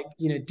people like,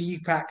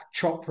 Deepak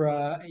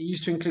Chopra. It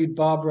used to include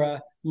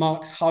Barbara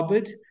Marx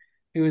Hubbard,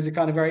 who was a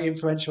kind of very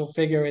influential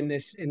figure in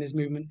this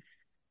movement.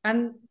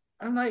 And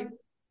I'm like,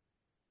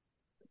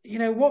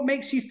 what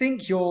makes you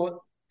think you're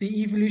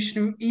the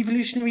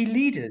evolutionary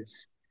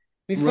leaders?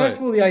 I mean, first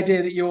Right. of all, the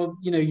idea that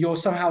you're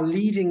somehow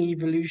leading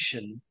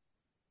evolution.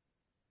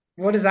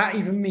 What does that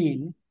even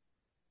mean?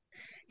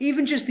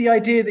 Even just the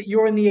idea that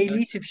you're in the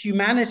elite of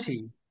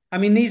humanity. I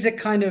mean, these are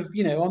kind of,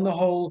 on the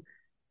whole,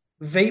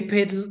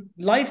 vapid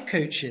life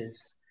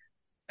coaches.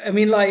 I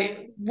mean,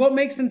 like, what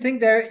makes them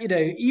think they're,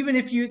 even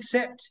if you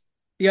accept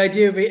the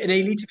idea of an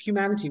elite of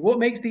humanity, what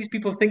makes these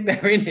people think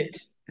they're in it?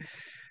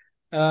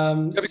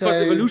 Yeah, because So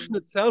evolution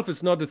itself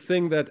is not a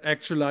thing that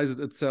actualizes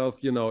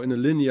itself, in a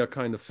linear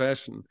kind of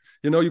fashion.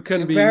 You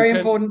can a be, you very can,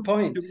 important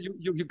point.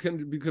 you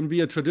can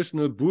be a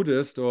traditional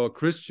Buddhist or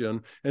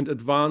Christian and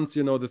advance,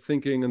 the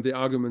thinking and the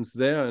arguments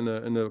there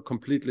in a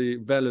completely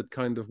valid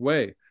kind of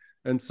way.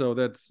 And so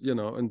that's,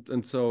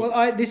 and so.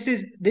 Well, this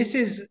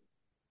is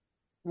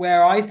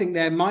where I think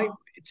there might,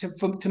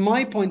 to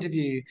my point of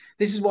view,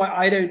 this is why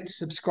I don't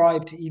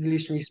subscribe to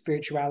evolutionary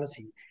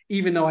spirituality,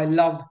 even though I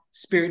love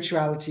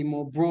spirituality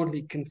more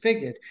broadly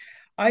configured.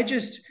 I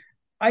just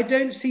I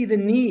don't see the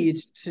need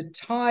to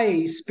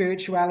tie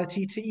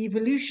spirituality to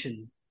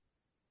evolution.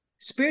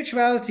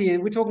 Spirituality,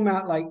 we're talking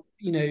about, like,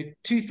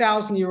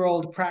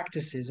 2,000-year-old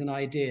practices and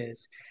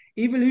ideas.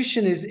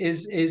 Evolution is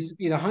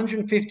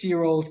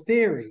 150-year-old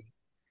theory.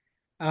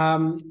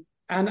 And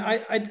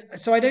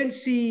so I don't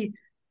see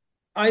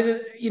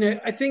either.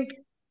 I think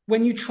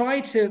when you try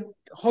to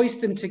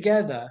hoist them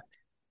together,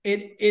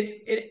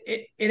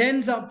 it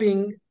ends up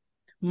being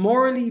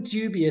morally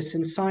dubious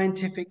and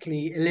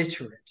scientifically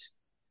illiterate,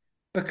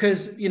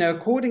 because,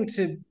 according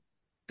to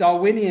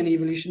Darwinian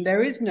evolution,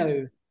 there is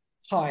no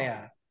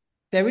higher,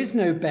 there is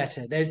no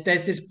better. There's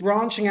this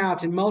branching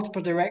out in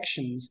multiple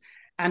directions,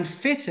 and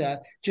fitter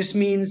just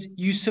means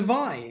you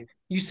survive.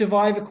 You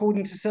survive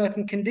according to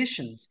certain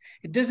conditions.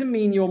 It doesn't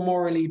mean you're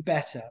morally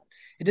better.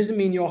 It doesn't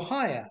mean you're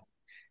higher.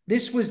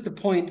 This was the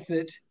point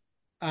that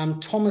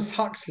Thomas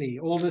Huxley,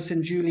 Aldous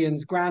and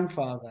Julian's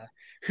grandfather,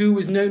 who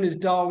was known as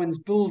Darwin's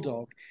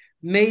bulldog,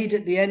 made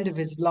at the end of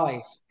his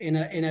life in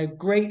a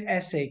great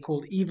essay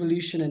called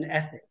Evolution and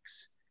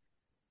Ethics.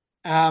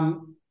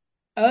 Um,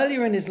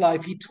 Earlier in his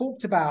life, he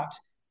talked about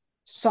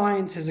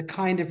science as a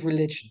kind of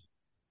religion.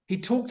 He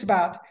talked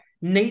about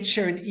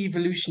nature and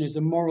evolution as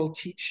a moral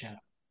teacher.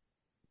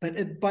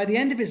 But by the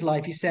end of his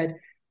life, he said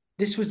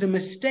this was a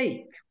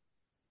mistake,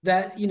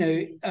 that,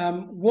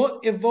 what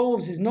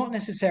evolves is not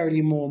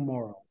necessarily more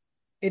moral.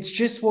 It's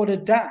just what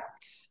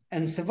adapts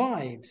and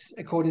survives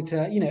according to,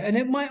 and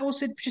it might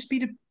also just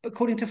be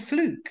according to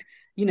fluke,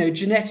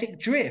 genetic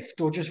drift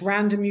or just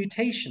random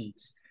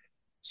mutations.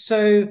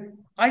 So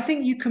I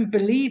think you can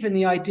believe in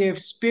the idea of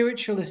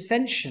spiritual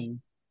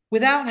ascension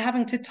without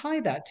having to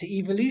tie that to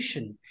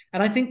evolution.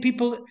 And I think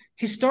people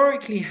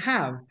historically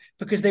have,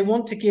 because they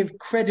want to give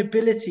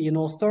credibility and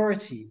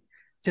authority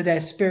to their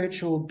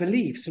spiritual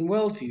beliefs and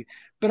worldview.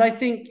 But I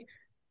think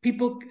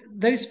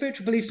those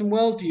spiritual beliefs and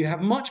worldview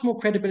have much more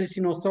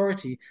credibility and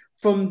authority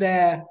from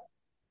the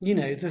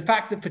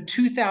fact that for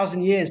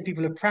 2,000 years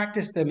people have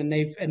practiced them, and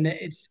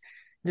it's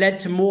led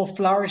to more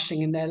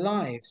flourishing in their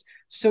lives.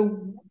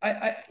 So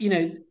I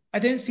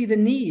don't see the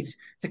need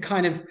to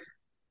kind of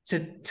to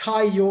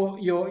tie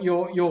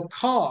your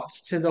cart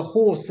to the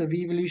horse of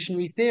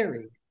evolutionary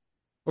theory.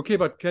 Okay,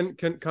 but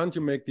can't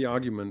you make the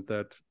argument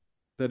that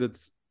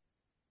it's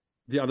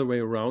the other way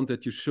around,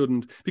 that you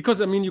shouldn't,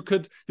 because I mean you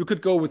could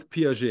go with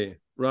Piaget,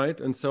 right?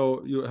 And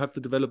so you have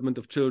the development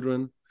of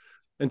children,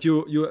 and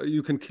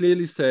you can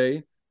clearly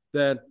say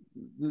that,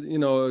 you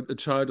know, a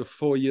child of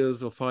 4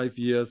 years or 5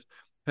 years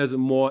has a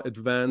more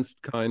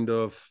advanced kind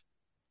of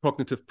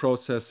cognitive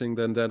processing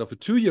than that of a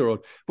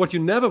 2-year-old. What you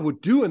never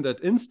would do in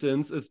that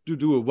instance is to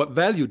do a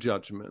value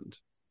judgment,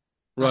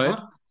 right?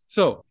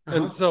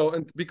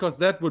 And because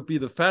that would be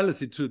the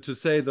fallacy to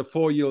say the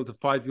 4-year-old, the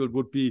 5-year-old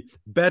would be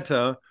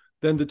better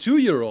than the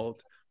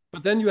 2-year-old.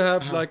 But then you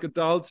have like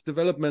adult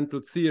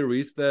developmental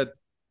theories that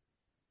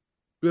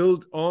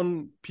build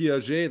on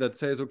Piaget, that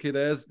says, okay,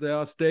 there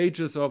are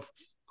stages of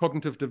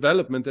cognitive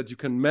development that you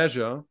can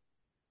measure.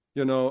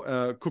 You know,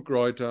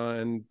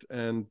 Krugerreuter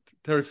and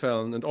Terry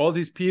Fallon and all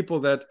these people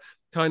that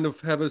kind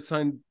of have a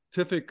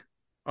scientific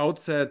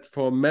outset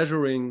for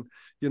measuring,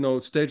 you know,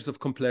 stages of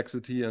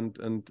complexity and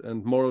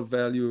moral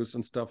values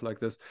and stuff like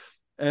this.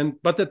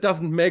 But that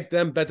doesn't make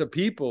them better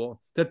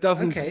people. That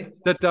doesn't.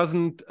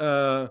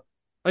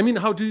 I mean,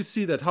 how do you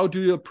see that? How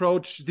do you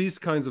approach these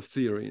kinds of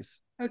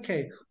theories?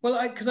 Okay. Well,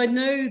 because I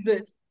know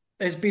that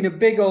there's been a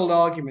big old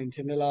argument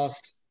in the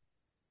last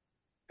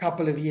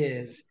couple of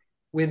years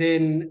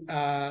within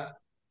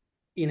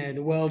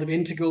the world of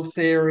integral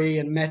theory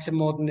and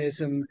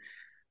metamodernism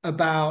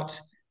about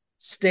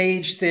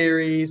stage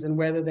theories and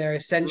whether they're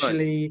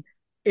essentially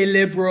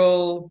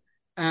illiberal.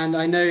 And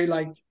I know,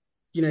 like,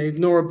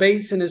 Nora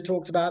Bateson has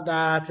talked about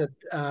that.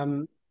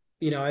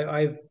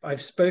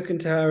 I've spoken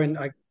to her, and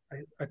I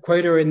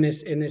quote her in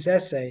this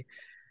essay.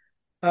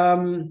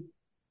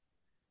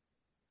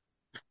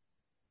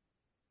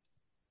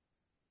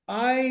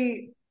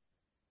 I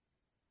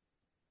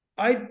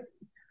I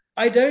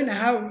I don't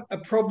have a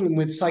problem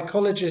with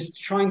psychologists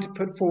trying to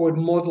put forward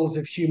models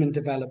of human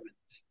development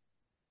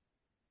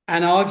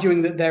and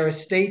arguing that there are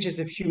stages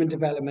of human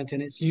development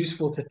and it's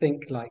useful to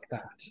think like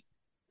that.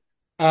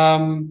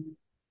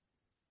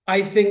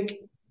 I think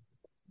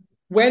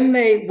when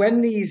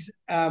these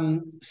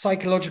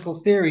psychological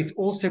theories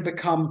also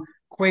become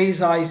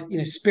quasi,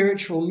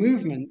 spiritual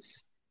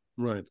movements,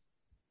 right,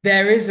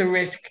 there is a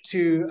risk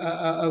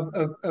of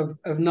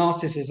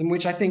narcissism,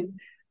 which I think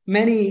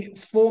many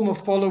former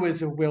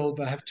followers of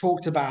Wilber have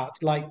talked about,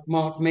 like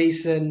Mark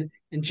Mason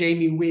and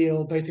Jamie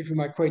Wheel, both of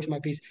whom I quote in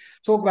my piece,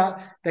 talk about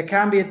there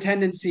can be a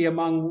tendency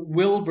among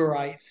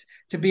Wilberites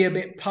to be a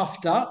bit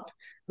puffed up,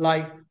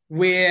 like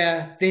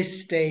we're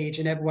this stage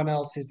and everyone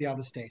else is the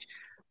other stage.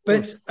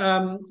 But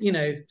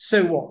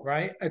so what,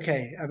 right?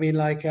 Okay, I mean,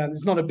 like,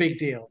 it's not a big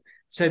deal.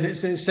 So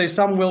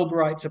some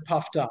Wilberites are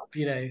puffed up,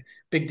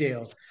 big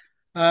deal.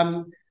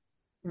 Um,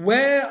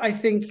 where I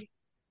think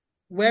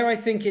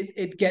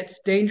it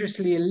gets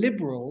dangerously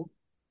illiberal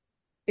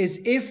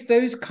is if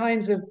those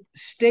kinds of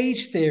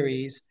stage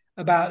theories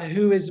about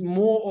who is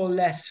more or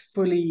less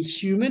fully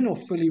human or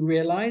fully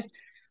realized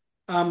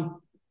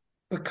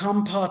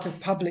become part of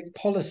public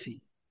policy.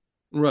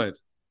 Right.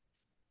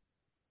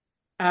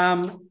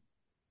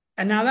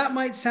 And now that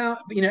might sound,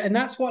 and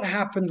that's what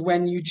happened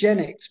when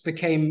eugenics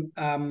became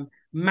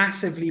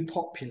massively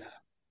popular,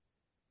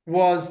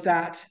 was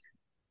that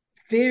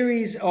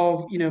theories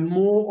of,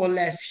 more or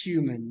less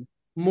human,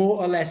 more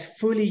or less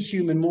fully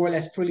human, more or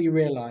less fully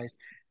realized,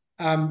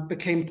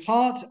 became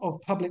part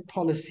of public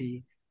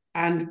policy,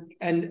 and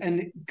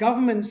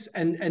governments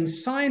and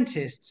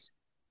scientists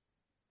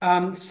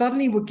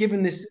suddenly were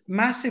given this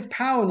massive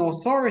power and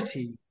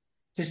authority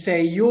to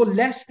say, you're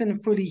less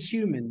than fully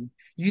human.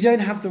 You don't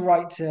have the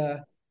right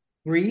to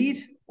breed,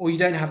 or you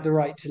don't have the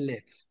right to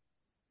live.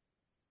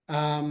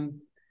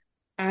 And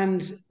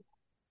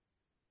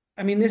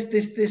I mean,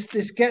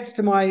 this gets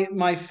to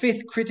my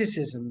fifth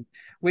criticism,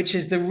 which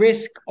is the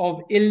risk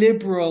of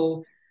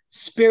illiberal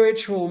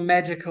spiritual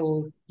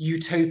medical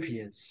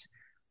utopias.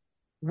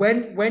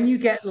 When you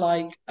get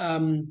like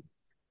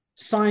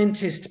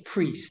scientist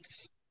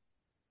priests,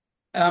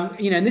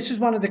 and this was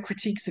one of the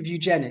critiques of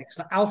eugenics.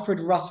 Alfred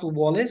Russel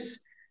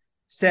Wallace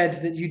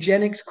said that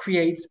eugenics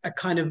creates a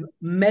kind of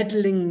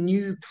meddling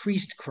new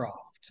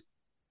priestcraft.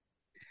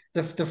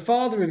 The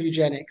father of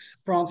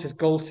eugenics, Francis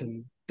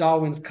Galton,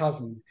 Darwin's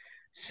cousin,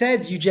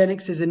 said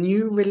eugenics is a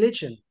new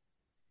religion.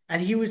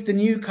 And he was the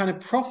new kind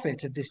of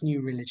prophet of this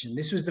new religion.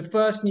 This was the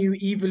first new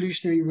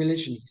evolutionary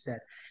religion, he said.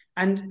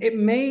 And it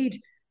made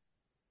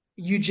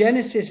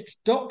eugenicist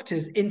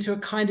doctors into a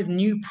kind of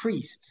new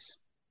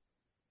priests.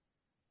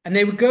 And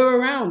they would go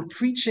around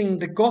preaching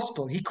the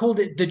gospel. He called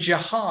it the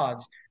jihad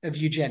of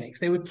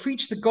eugenics. They would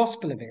preach the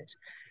gospel of it.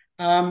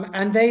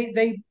 And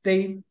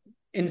they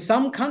in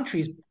some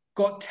countries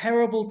got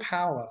terrible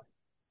power,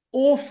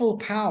 awful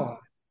power,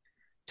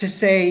 to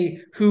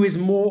say who is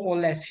more or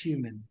less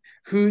human,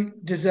 who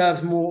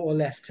deserves more or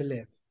less to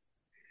live.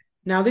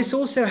 Now, this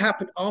also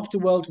happened after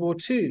World War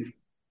II.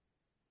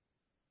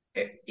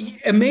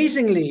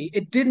 Amazingly,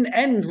 it didn't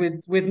end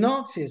with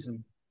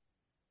Nazism.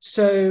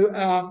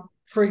 So,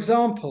 for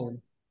example,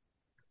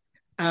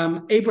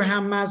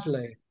 Abraham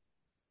Maslow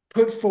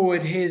put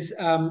forward his,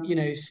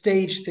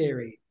 stage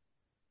theory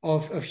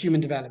of human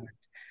development.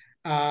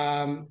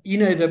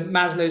 The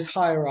Maslow's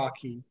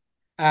hierarchy.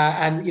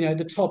 and at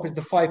the top is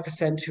the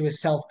 5% who are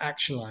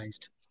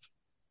self-actualized.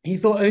 He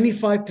thought only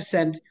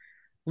 5%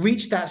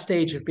 reached that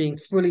stage of being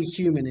fully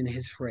human, in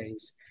his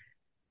phrase.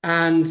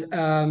 And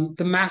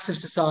the mass of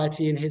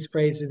society, in his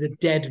phrase, is a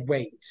dead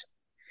weight.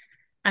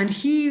 And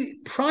he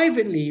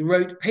privately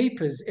wrote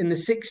papers in the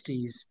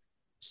 60s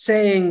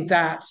saying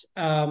that,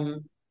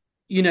 that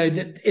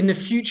in the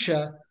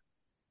future,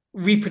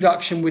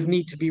 reproduction would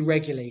need to be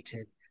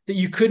regulated, that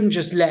you couldn't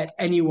just let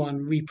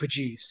anyone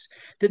reproduce,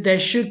 that there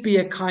should be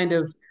a kind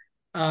of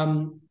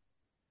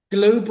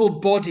global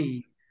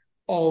body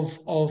of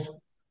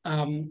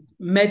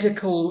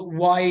medical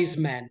wise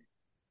men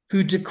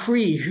who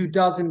decree who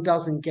does and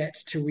doesn't get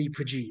to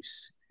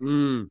reproduce.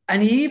 Mm.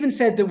 And he even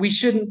said that we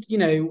shouldn't,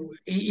 he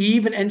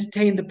even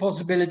entertained the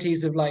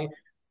possibilities of like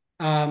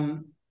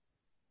the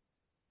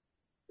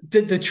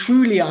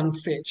truly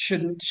unfit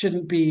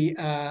shouldn't be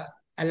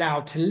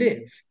allowed to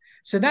live.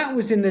 So that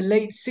was in the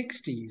late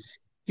 60s.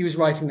 He was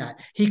writing that.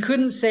 He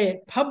couldn't say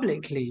it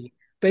publicly,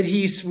 but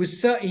he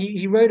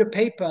wrote a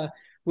paper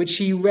which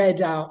he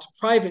read out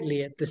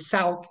privately at the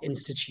Salk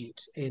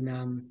Institute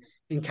in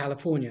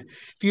California.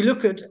 If you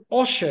look at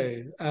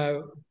Osho,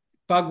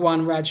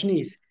 Bhagwan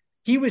Rajneesh,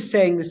 he was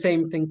saying the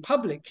same thing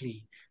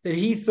publicly, that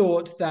he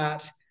thought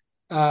that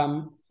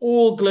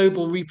all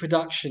global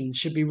reproduction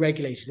should be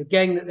regulated.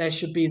 Again, that there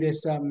should be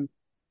this, a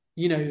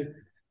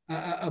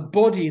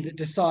body that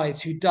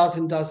decides who does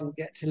and doesn't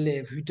get to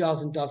live, who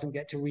does and doesn't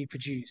get to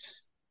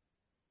reproduce.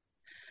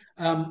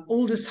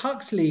 Aldous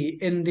Huxley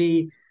in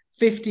the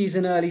 50s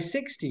and early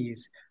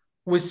 60s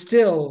was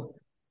still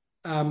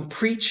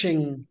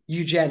preaching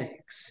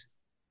eugenics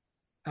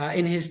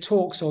in his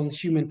talks on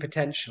human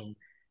potential,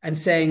 and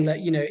saying that,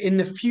 in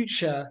the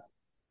future,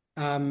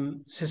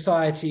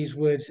 societies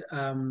would,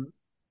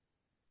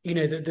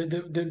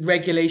 the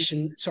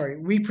regulation,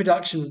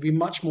 reproduction would be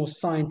much more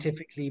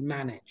scientifically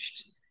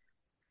managed.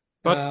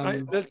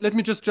 But let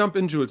me just jump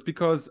in, Jules,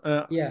 because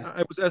Yeah.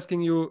 I was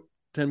asking you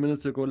 10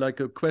 minutes ago, like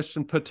a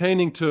question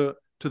pertaining to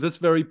this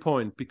very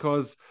point,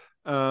 because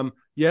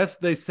yes,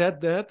 they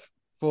said that,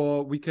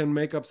 we can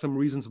make up some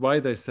reasons why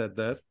they said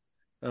that,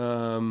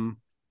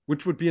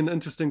 which would be an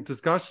interesting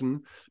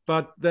discussion.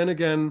 But then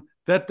again,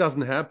 that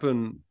doesn't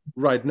happen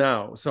right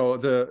now. So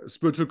the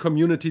spiritual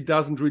community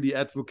doesn't really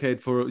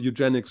advocate for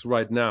eugenics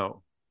right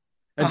now.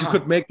 And you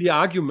could make the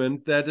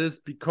argument that is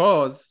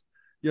because,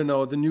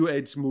 the New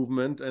Age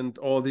movement and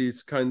all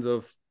these kinds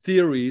of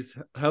theories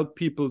help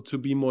people to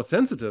be more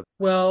sensitive.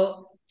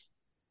 Well,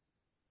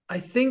 I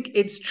think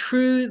it's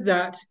true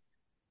that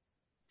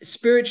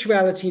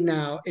spirituality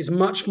now is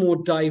much more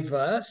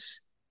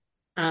diverse,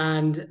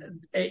 and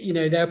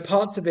there are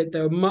parts of it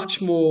that are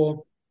much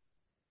more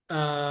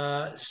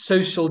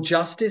social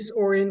justice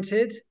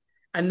oriented,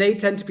 and they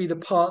tend to be the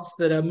parts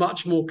that are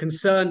much more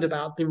concerned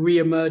about the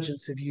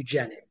reemergence of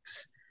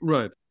eugenics.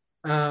 Right.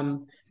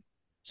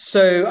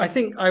 So I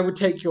think I would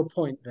take your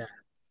point there,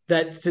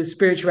 that the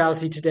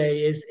spirituality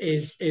today is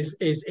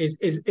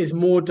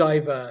more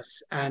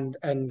diverse and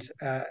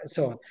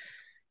so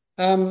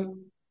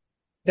on.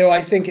 Though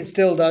I think it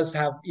still does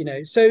have,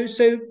 so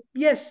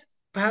yes,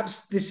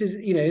 perhaps this is,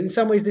 in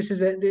some ways this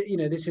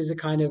is a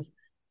kind of,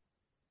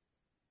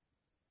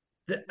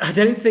 I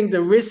don't think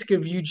the risk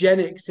of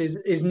eugenics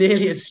is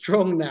nearly as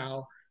strong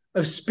now,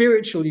 of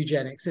spiritual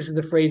eugenics, this is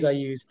the phrase I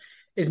use,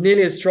 is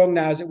nearly as strong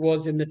now as it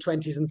was in the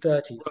 20s and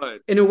 30s. Right.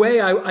 In a way,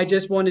 I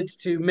just wanted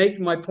to make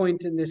my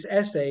point in this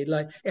essay,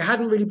 like it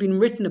hadn't really been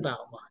written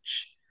about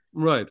much.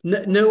 Right.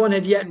 No one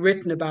had yet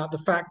written about the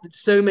fact that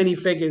so many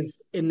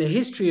figures in the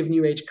history of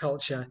New Age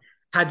culture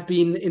had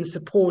been in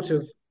support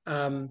of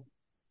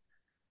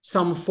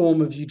some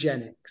form of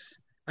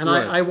eugenics. And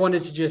Right. I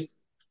wanted to just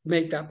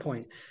make that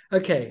point.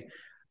 Okay.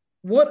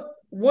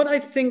 What I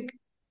think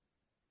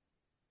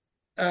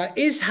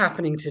is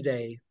happening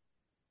today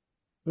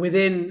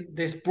within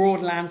this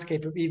broad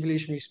landscape of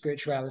evolutionary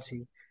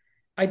spirituality,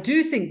 I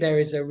do think there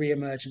is a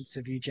reemergence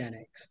of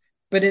eugenics,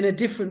 but in a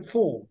different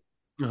form.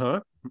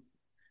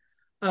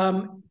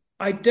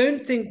 I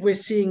don't think we're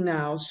seeing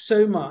now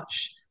so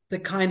much the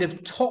kind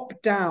of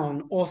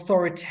top-down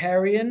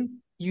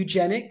authoritarian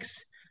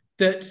eugenics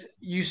that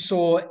you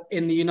saw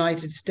in the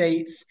United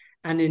States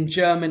and in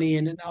Germany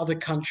and in other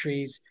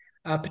countries,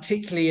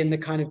 particularly in the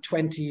kind of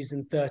 20s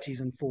and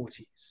 30s and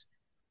 40s,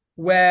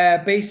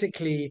 where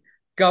basically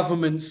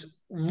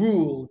governments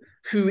rule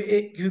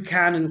who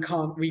can and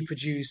can't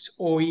reproduce,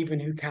 or even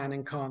who can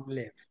and can't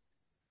live.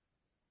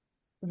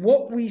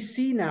 What we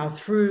see now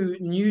through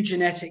new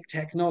genetic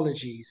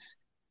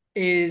technologies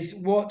is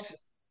what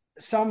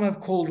some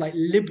have called like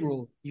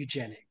liberal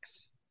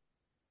eugenics.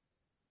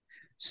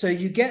 So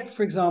you get,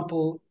 for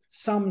example,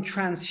 some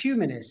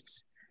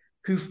transhumanists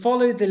who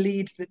follow the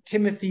lead that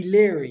Timothy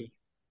Leary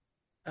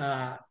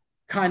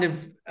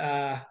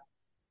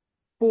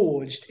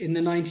forged in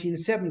the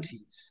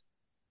 1970s.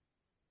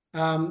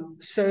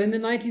 So in the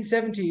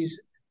 1970s,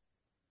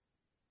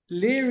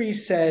 Leary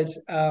said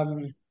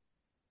when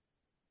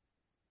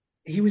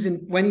he was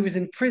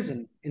in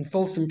prison, in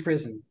Folsom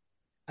Prison,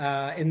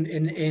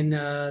 in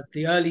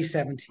the early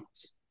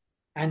 70s,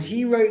 And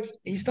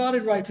he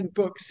started writing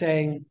books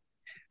saying,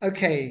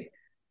 okay,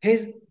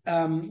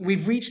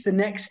 we've reached the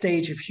next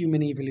stage of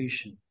human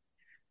evolution.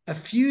 A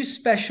few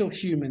special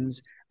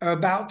humans are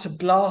about to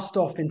blast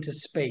off into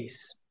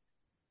space.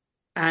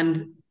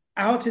 And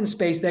out in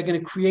space, they're going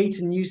to create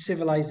a new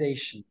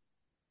civilization.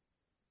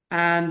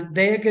 And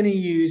they are going to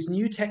use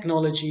new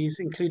technologies,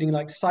 including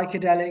like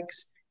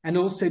psychedelics and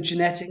also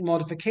genetic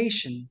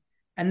modification.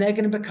 And they're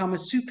going to become a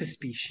super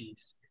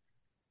species.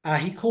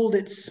 He called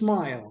it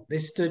SMILE.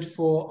 This stood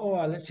for,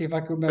 oh, let's see if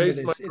I can remember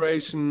Space this. It's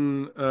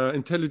migration,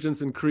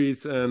 intelligence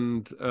increase,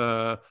 and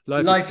life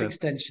life extension.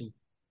 extension.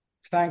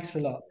 Thanks a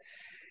lot.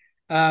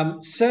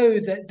 So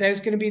that there's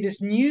going to be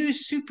this new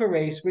super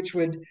race, which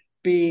would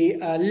be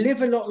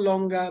live a lot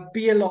longer,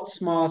 be a lot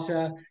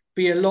smarter,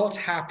 be a lot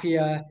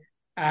happier,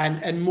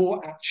 and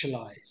more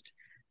actualized.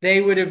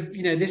 They would have,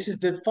 this is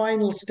the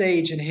final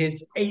stage in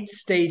his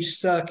 8-stage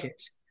circuit.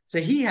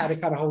 So he had a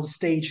kind of whole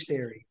stage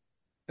theory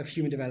of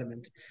human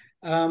development.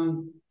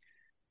 Um,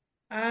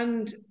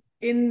 and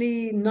in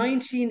the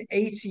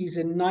 1980s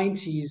and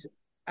 90s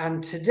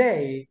and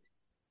today,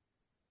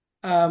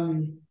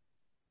 um,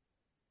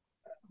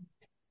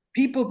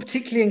 people,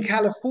 particularly in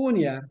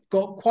California,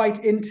 got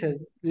quite into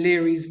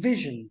Leary's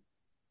vision.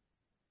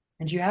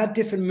 And you had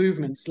different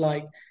movements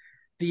like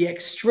the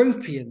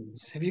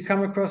extropians. Have you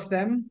come across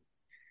them?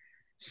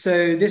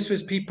 So this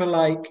was people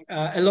like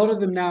a lot of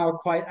them now are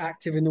quite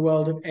active in the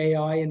world of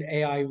AI and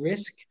AI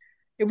risk.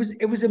 It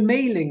was a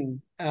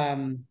mailing. What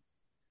am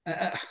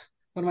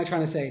I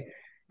trying to say?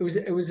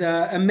 It was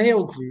a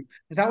mail group.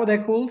 Is that what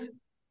they're called?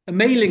 A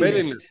mailing Mailing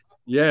list. list.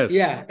 Yes.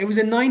 Yeah, it was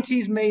a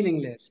 90s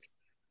mailing list,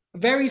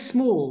 very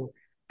small,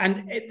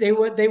 and they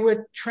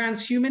were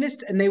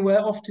transhumanist and they were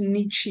often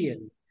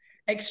Nietzschean.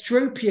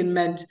 Extropian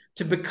meant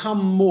to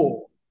become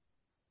more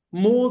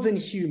than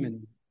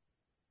human.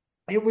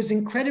 It was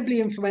incredibly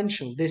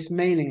influential, this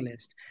mailing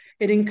list.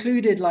 It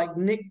included like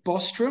Nick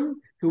Bostrom,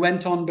 who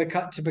went on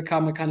to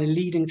become a kind of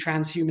leading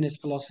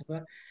transhumanist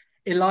philosopher,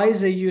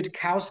 Eliza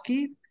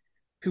Yudkowsky,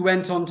 who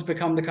went on to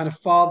become the kind of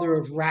father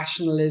of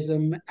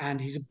rationalism,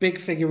 and he's a big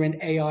figure in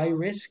AI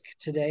risk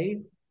today.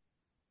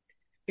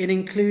 It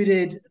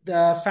included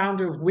the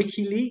founder of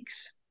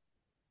WikiLeaks.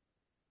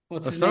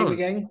 What's his name Assange.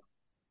 again?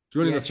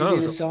 Julian Yeah,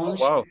 Julian Assange. Oh, Assange.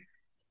 wow.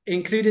 It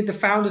included the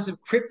founders of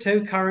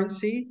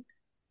cryptocurrency,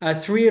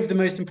 three of the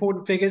most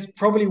important figures,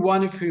 probably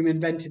one of whom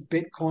invented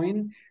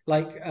Bitcoin.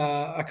 Like,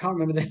 I can't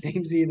remember their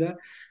names either.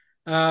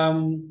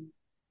 Um,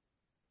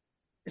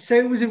 so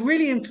it was a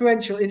really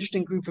influential,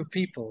 interesting group of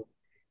people.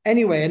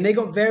 Anyway, and they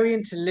got very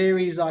into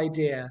Leary's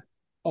idea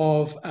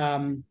of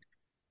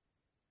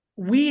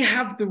we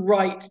have the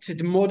right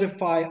to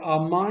modify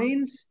our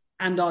minds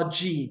and our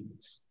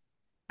genes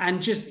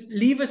and just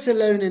leave us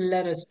alone and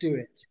let us do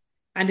it.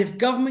 And if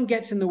government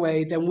gets in the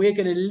way, then we're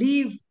going to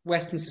leave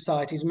Western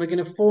societies and we're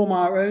going to form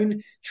our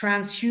own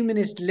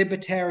transhumanist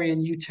libertarian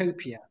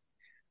utopia.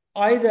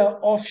 Either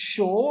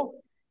offshore,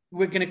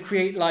 we're going to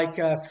create like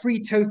a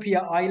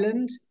Freetopia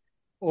Island,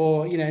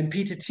 or, and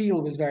Peter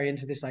Thiel was very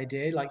into this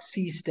idea, like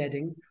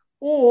seasteading,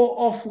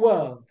 or off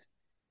world.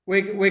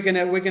 We're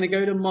gonna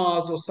go to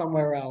Mars or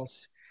somewhere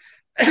else.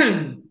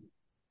 And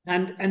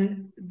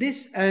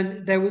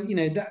there was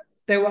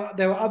there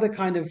were other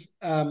kind of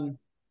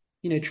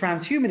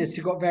transhumanists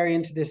who got very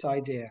into this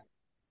idea.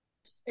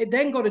 It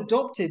then got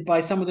adopted by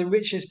some of the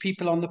richest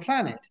people on the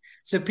planet.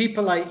 So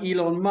people like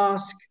Elon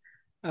Musk,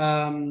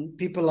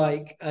 people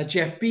like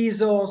Jeff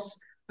Bezos,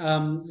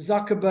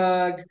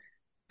 Zuckerberg,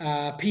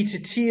 Peter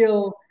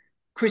Thiel,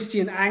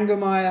 Christian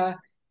Angermeyer.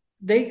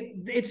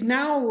 It's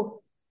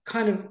now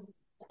kind of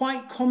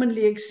quite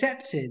commonly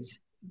accepted.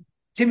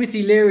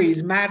 Timothy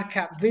Leary's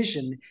madcap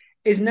vision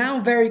is now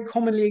very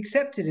commonly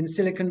accepted in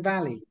Silicon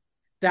Valley,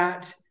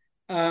 that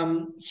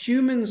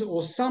humans,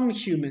 or some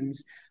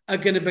humans, are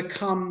going to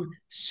become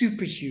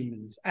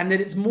superhumans, and that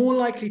it's more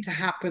likely to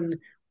happen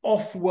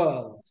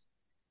off-world.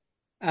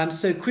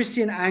 So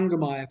Christian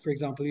Angermeyer, for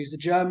example, who's a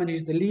German,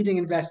 who's the leading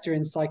investor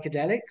in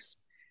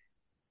psychedelics,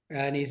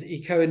 and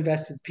he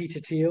co-invests with Peter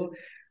Thiel.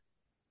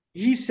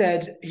 He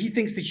said he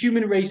thinks the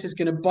human race is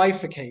going to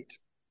bifurcate.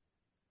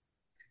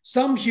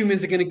 Some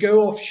humans are going to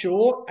go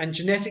offshore and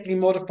genetically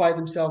modify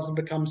themselves and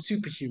become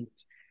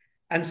superhumans.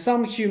 And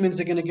some humans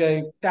are going to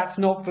go, that's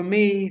not for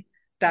me,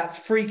 that's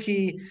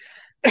freaky,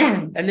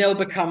 and they'll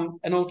become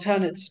an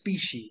alternate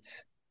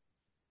species.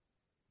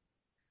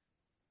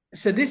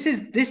 So this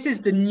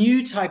is the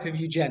new type of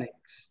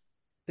eugenics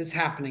that's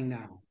happening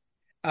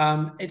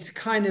now. It's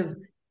kind of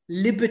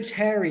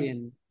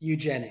libertarian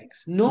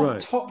eugenics, not Right.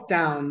 top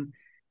down,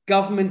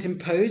 government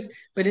imposed,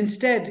 but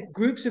instead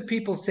groups of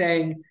people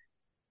saying,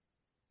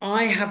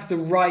 I have the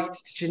right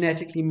to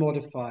genetically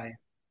modify,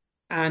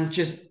 and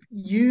just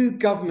you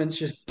governments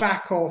just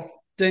back off,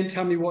 don't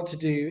tell me what to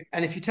do.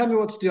 And if you tell me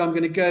what to do, I'm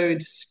going to go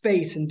into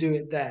space and do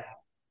it there.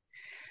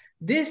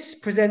 This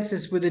presents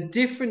us with a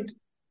different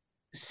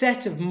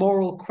set of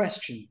moral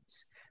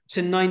questions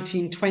to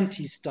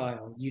 1920s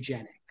style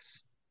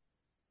eugenics.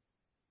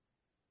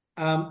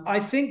 I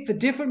think the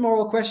different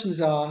moral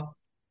questions are,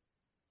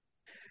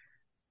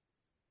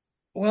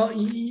 Well,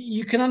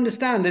 you can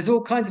understand there's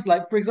all kinds of,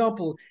 like, for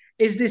example,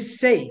 is this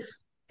safe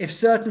if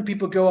certain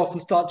people go off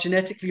and start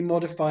genetically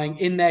modifying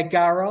in their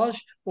garage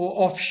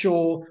or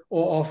offshore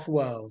or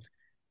off-world?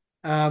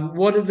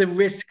 What are the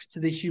risks to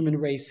the human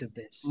race of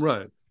this?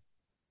 Right.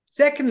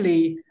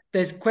 Secondly,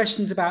 there's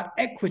questions about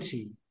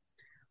equity.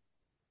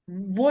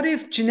 What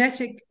if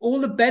all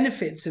the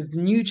benefits of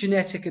new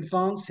genetic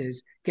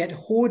advances get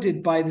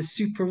hoarded by the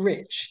super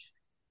rich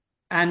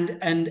and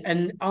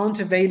aren't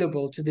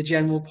available to the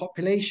general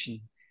population?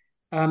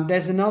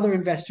 There's another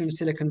investor in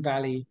Silicon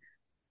Valley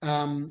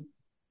um,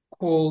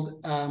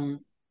 called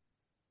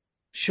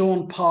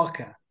Sean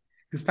Parker,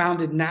 who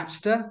founded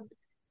Napster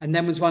and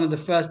then was one of the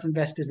first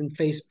investors in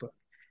Facebook.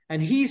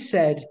 And he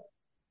said,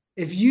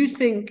 if you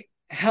think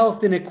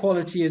health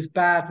inequality is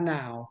bad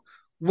now,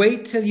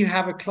 wait till you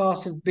have a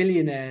class of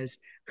billionaires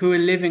who are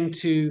living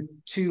to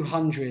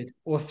 200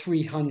 or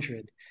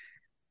 300.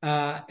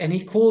 And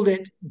he called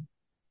it,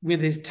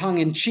 with his tongue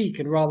in cheek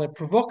and rather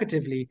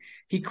provocatively,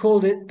 he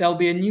called it, there'll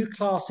be a new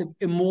class of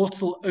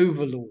immortal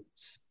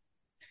overlords.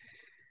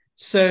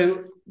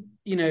 So,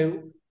 you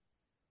know,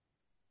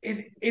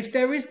 if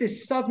there is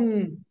this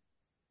sudden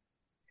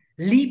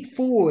leap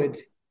forward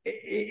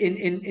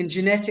in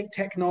genetic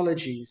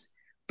technologies,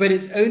 but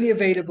it's only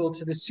available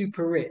to the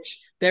super rich,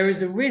 there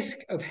is a risk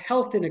of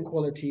health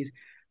inequalities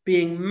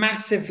being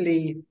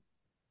massively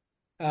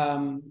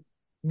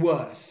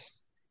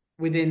worse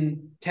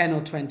within 10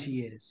 or 20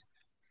 years.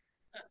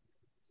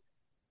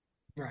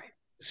 Right.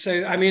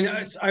 So, I mean,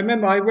 I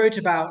remember I wrote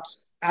about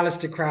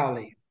Aleister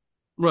Crowley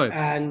Right.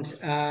 and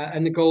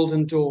the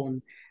Golden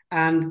Dawn,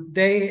 and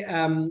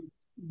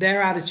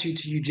their attitude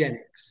to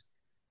eugenics.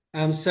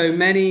 So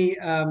many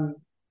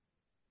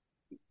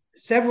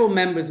several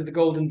members of the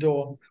Golden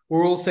Dawn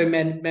were also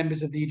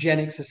members of the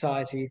Eugenics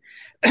Society,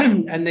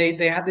 and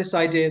they had this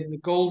idea that the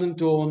Golden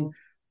Dawn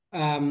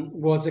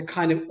was a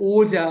kind of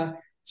order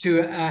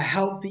to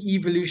help the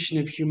evolution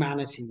of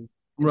humanity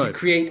and to Right.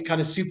 create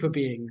kind of super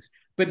beings.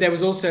 But there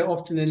was also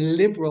often a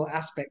liberal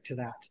aspect to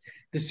that.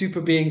 The super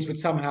beings would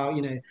somehow,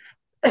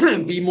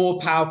 be more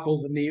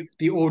powerful than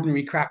the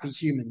ordinary crappy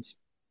humans.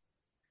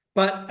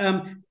 But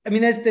I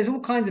mean, there's all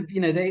kinds of,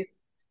 they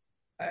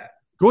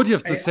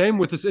Gurdjieff's the I, same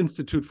with his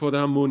Institute for the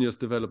Harmonious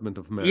Development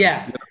of Man.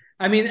 yeah.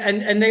 I mean,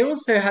 and they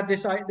also had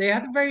this. They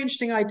had very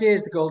interesting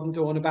ideas, the Golden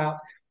Dawn, about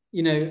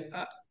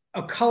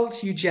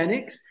occult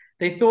eugenics.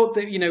 They thought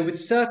that with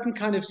certain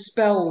kind of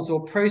spells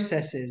or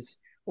processes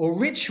or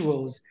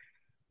rituals,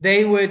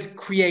 they would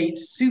create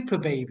super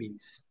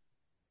babies,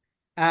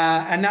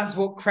 and that's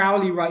what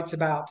Crowley writes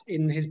about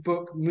in his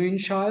book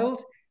Moonchild.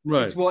 It's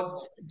Right.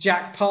 what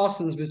Jack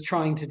Parsons was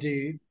trying to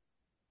do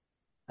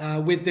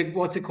with the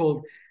what's it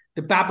called,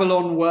 the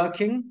Babylon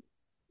working.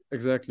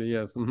 Exactly.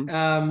 Yes. Hmm.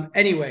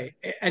 Anyway,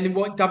 and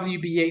what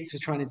W.B. Yeats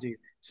was trying to do.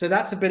 So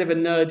that's a bit of a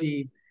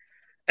nerdy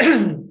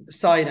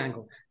side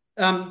angle.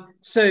 But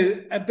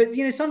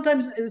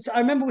sometimes I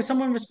remember when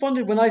someone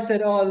responded when I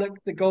said, "Oh, look,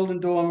 the Golden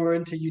Dawn were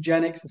into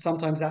eugenics, and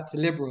sometimes that's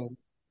illiberal."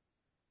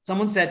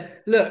 Someone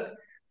said, "Look,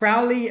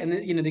 Crowley, and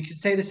they could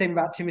say the same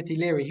about Timothy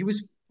Leary. He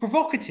was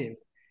provocative.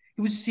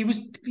 He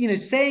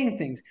was saying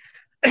things.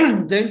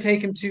 Don't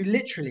take him too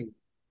literally.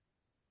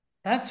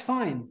 That's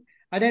fine.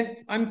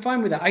 I'm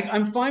fine with that.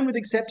 I'm fine with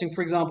accepting,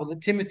 for example,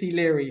 that Timothy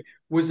Leary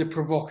was a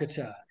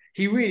provocateur.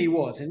 He really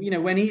was. And,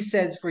 when he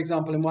says, for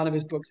example, in one of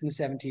his books in the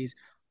 70s,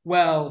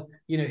 well,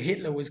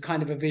 Hitler was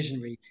kind of a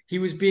visionary, he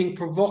was being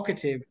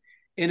provocative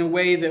in a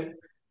way that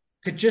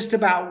could just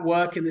about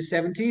work in the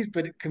 70s,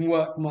 but it can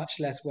work much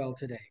less well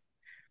today.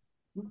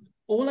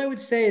 All I would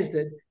say is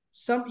that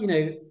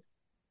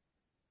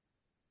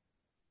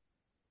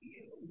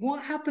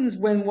what happens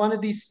when one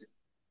of these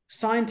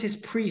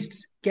scientist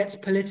priests gets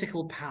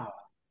political power?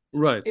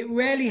 Right. It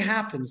rarely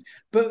happens.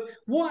 But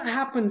what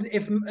happens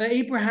if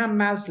Abraham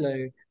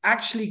Maslow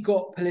actually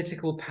got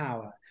political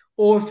power,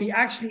 or if he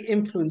actually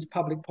influenced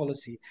public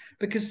policy?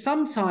 Because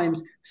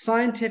sometimes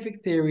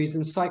scientific theories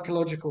and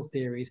psychological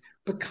theories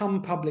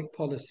become public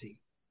policy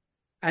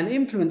and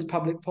influence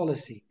public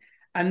policy.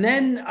 And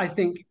then I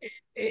think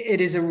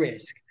it is a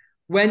risk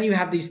when you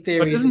have these But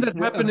theories isn't that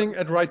happening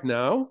at right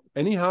now,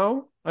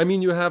 anyhow? I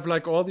mean, you have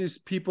like all these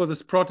people,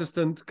 this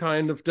Protestant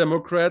kind of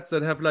Democrats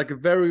that have like a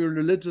very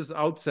religious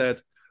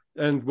outset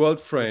and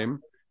world frame.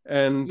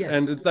 And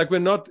yes. it's like we're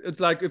not, it's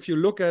like if you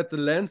look at the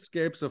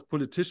landscapes of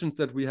politicians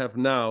that we have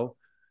now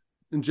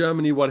in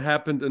Germany, what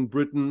happened in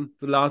Britain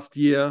the last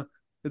year,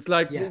 it's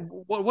like Yeah.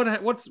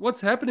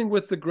 what's happening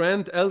with the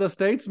grand elder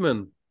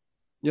statesmen,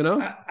 you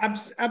know?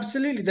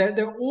 Absolutely.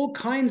 There are all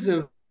kinds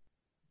of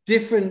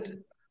different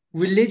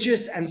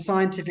religious and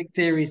scientific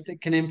theories that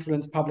can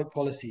influence public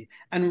policy.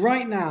 And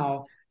right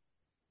now,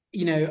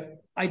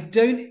 I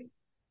don't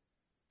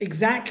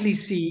exactly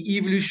see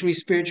evolutionary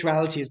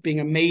spirituality as being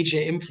a major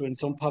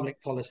influence on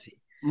public policy.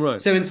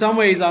 Right. So in some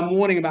ways, I'm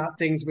warning about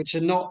things which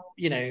are not,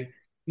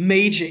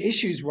 major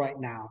issues right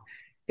now.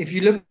 If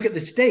you look at the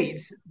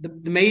states, the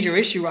major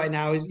issue right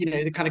now is,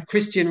 the kind of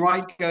Christian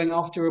right going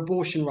after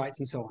abortion rights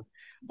and so on,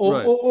 or,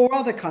 Right. or, or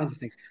other kinds of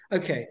things.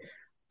 Okay,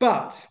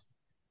 but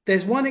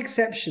there's one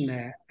exception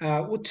there,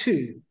 or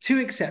two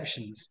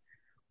exceptions,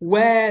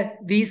 where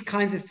these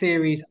kinds of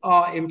theories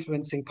are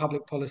influencing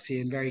public policy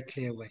in very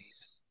clear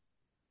ways.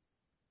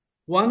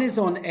 One is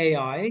on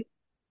AI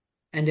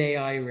and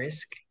AI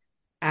risk,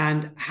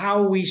 and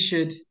how we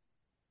should,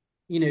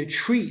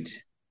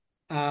 treat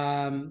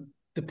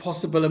the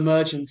possible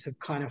emergence of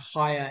kind of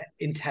higher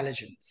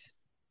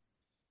intelligence.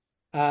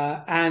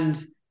 And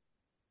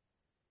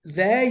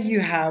there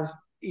you have,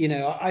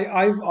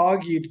 I've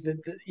argued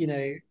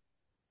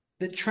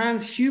that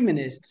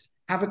transhumanists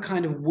have a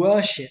kind of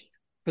worship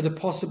for the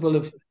possible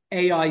of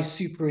AI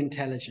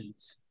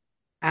superintelligence.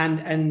 And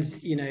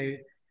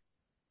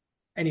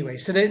anyway,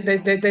 so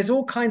there's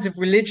all kinds of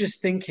religious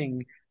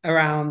thinking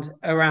around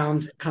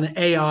kind of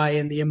AI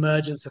and the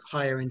emergence of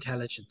higher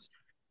intelligence.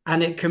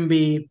 And it can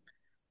be,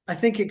 I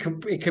think it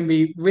can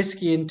be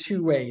risky in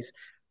two ways.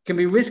 It can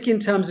be risky in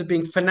terms of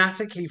being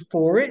fanatically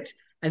for it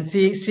and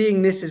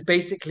seeing this as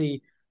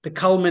basically the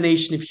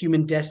culmination of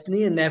human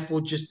destiny and therefore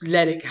just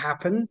let it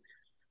happen.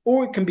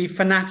 Or it can be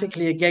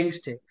fanatically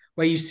against it,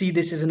 where you see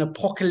this as an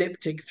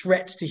apocalyptic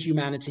threat to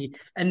humanity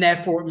and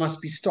therefore it must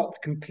be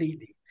stopped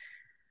completely.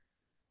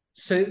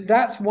 So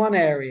that's one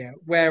area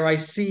where I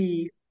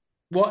see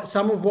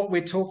some of what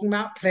we're talking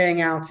about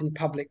playing out in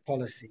public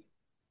policy.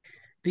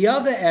 The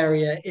other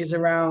area is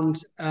around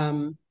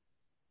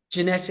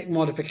genetic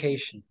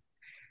modification.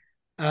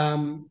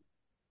 One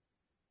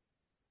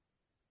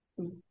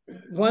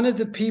of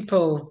the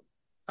people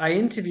I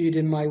interviewed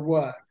in my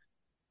work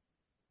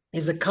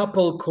is a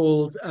couple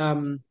called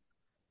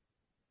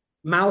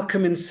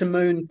Malcolm and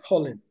Simone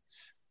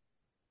Collins.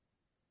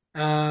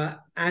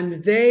 And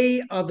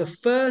they are the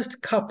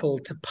first couple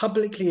to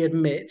publicly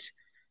admit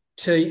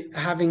to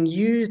having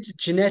used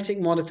genetic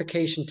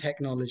modification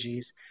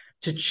technologies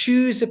to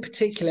choose a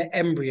particular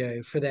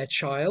embryo for their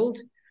child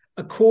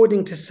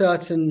according to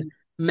certain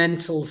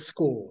mental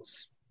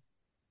scores.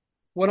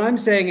 What I'm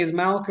saying is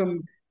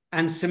Malcolm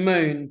and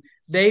Simone,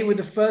 they were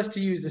the first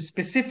to use a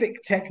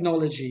specific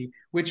technology,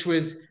 which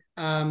was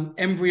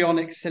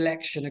embryonic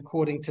selection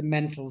according to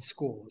mental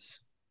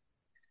scores.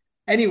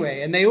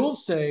 Anyway, and they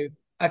also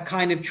are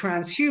kind of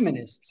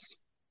transhumanists.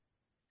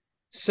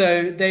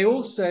 So they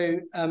also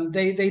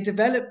they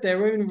developed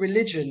their own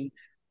religion,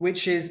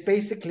 which is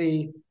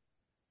basically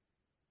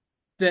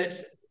that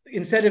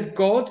instead of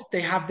God, they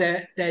have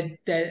their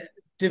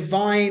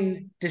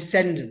divine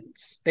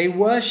descendants. They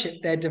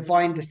worship their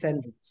divine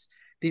descendants,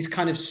 these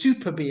kind of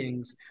super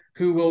beings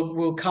who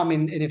will come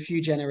in a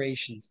few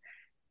generations.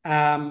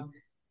 All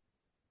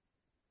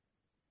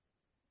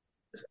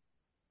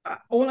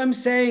I'm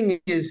saying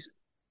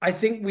is, I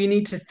think we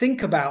need to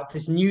think about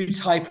this new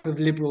type of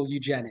liberal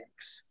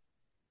eugenics,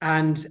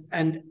 and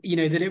that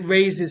it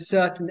raises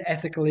certain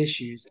ethical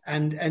issues,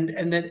 and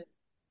that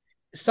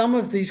some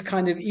of these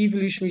kind of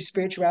evolutionary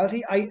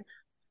spirituality,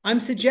 I'm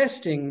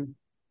suggesting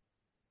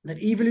that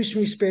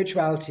evolutionary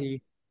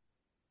spirituality,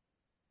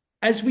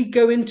 as we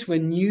go into a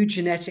new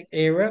genetic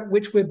era,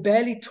 which we're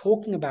barely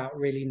talking about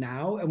really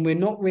now, and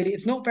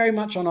it's not very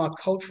much on our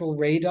cultural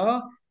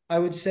radar, I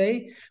would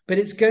say, but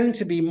it's going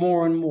to be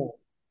more and more.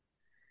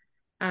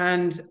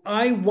 And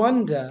I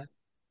wonder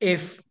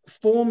if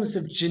forms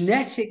of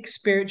genetic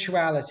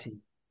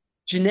spirituality,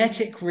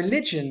 genetic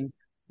religion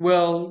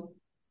will,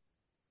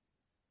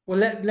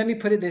 let me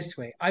put it this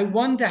way. I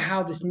wonder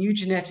how this new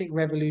genetic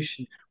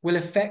revolution will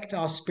affect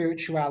our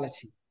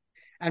spirituality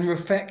and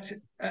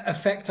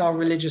affect our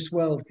religious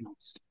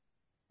worldviews.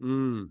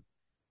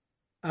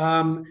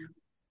 I'm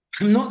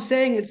not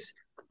saying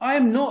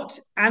I'm not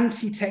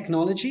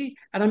anti-technology,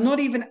 and I'm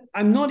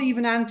not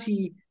even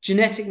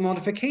anti-genetic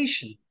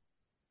modification.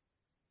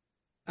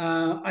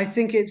 I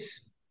think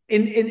it's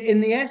in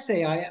the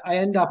essay, I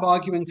end up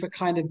arguing for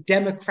kind of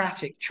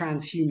democratic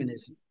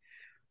transhumanism,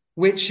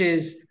 which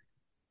is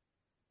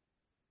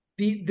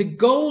the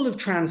goal of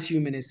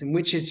transhumanism,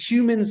 which is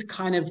humans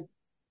kind of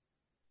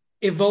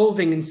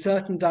evolving in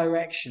certain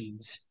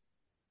directions,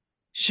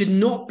 should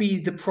not be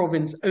the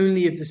province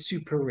only of the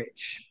super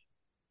rich.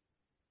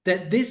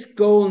 That this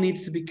goal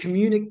needs to be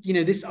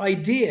communicated, this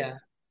idea,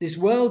 this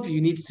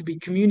worldview needs to be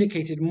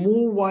communicated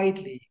more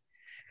widely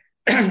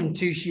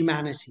to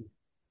humanity.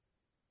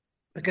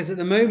 Because at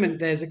the moment,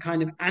 there's a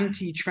kind of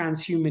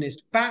anti-transhumanist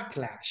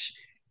backlash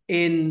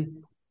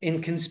in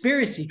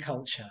conspiracy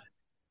culture.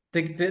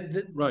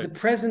 The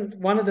present,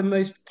 one of the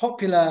most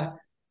popular,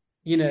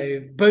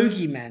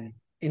 bogeymen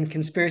in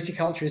conspiracy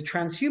culture is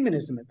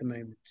transhumanism at the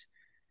moment.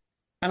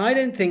 And I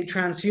don't think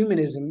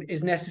transhumanism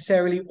is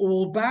necessarily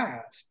all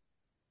bad.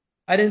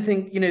 I don't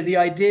think, the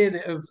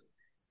idea of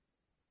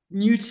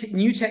new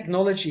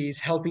technologies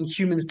helping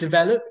humans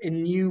develop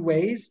in new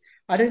ways,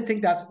 I don't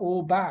think that's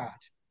all bad.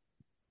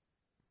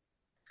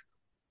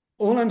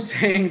 All I'm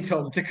saying,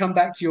 Tom, to come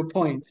back to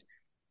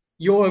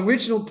your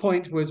original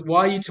point was,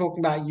 why are you talking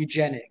about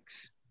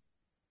eugenics?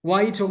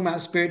 Why are you talking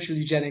about spiritual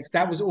eugenics?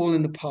 That was all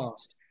in the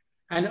past.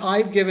 And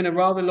I've given a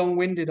rather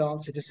long-winded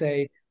answer to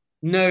say,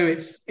 no,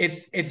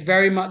 it's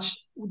very much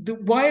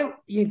why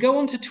you go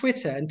onto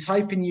Twitter and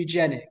type in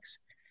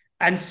eugenics,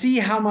 and see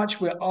how much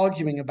we're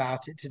arguing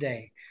about it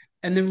today.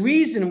 And the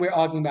reason we're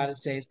arguing about it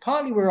today is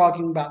partly we're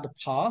arguing about the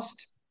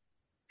past,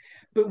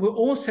 but we're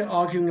also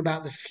arguing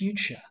about the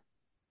future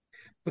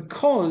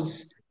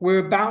because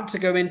we're about to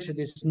go into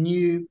this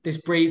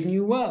brave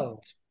new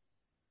world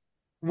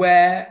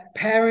where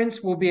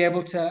parents will be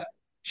able to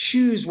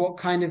choose what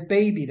kind of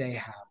baby they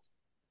have.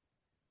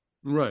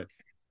 Right.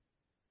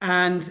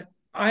 And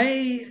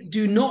I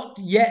do not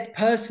yet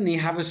personally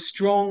have a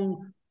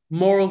strong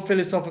moral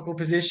philosophical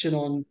position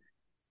on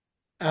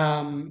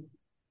um,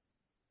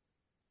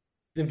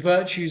 the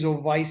virtues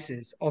or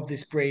vices of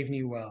this brave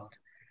new world.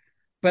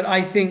 But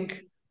I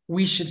think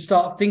we should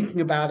start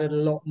thinking about it a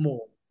lot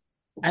more,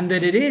 and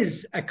that it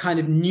is a kind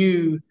of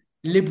new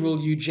liberal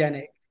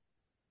eugenic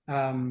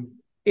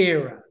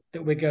era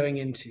that we're going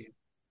into.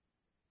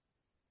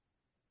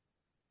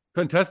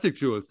 Fantastic,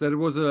 Jules. That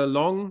was a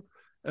long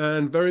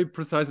and very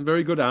precise and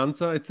very good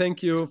answer. I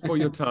thank you for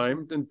your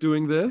time in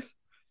doing this.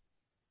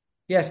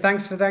 Yes,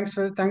 thanks for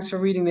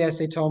reading the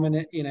essay, Tom. And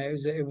it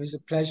was a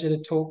pleasure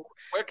to talk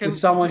Where with can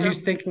someone do you have,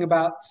 who's thinking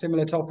about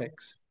similar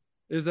topics.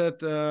 is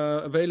that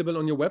available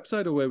on your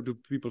website, or where do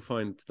people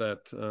find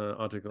that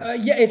article?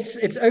 Yeah,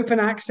 it's open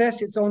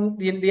access. It's on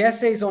the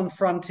essay's on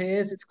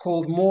Frontiers. It's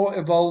called More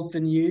Evolved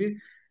Than You.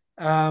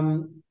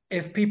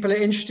 If people are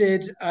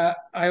interested,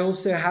 I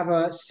also have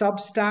a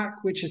Substack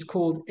which is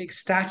called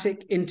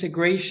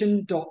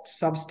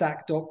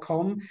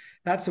ecstaticintegration.substack.com.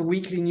 That's a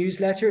weekly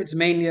newsletter. It's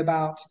mainly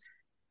about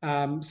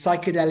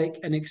psychedelic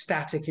and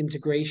ecstatic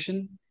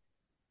integration.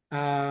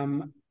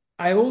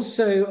 I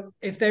also,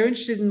 if they're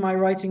interested in my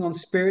writing on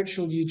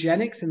spiritual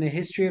eugenics and the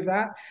history of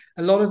that,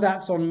 a lot of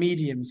that's on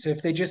Medium. So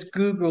if they just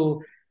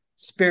Google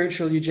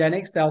spiritual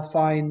eugenics, they'll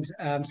find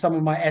some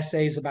of my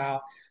essays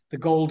about the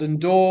Golden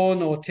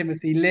Dawn or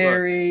Timothy Right,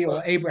 Leary or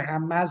right.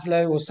 Abraham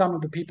Maslow or some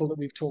of the people that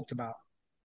we've talked about.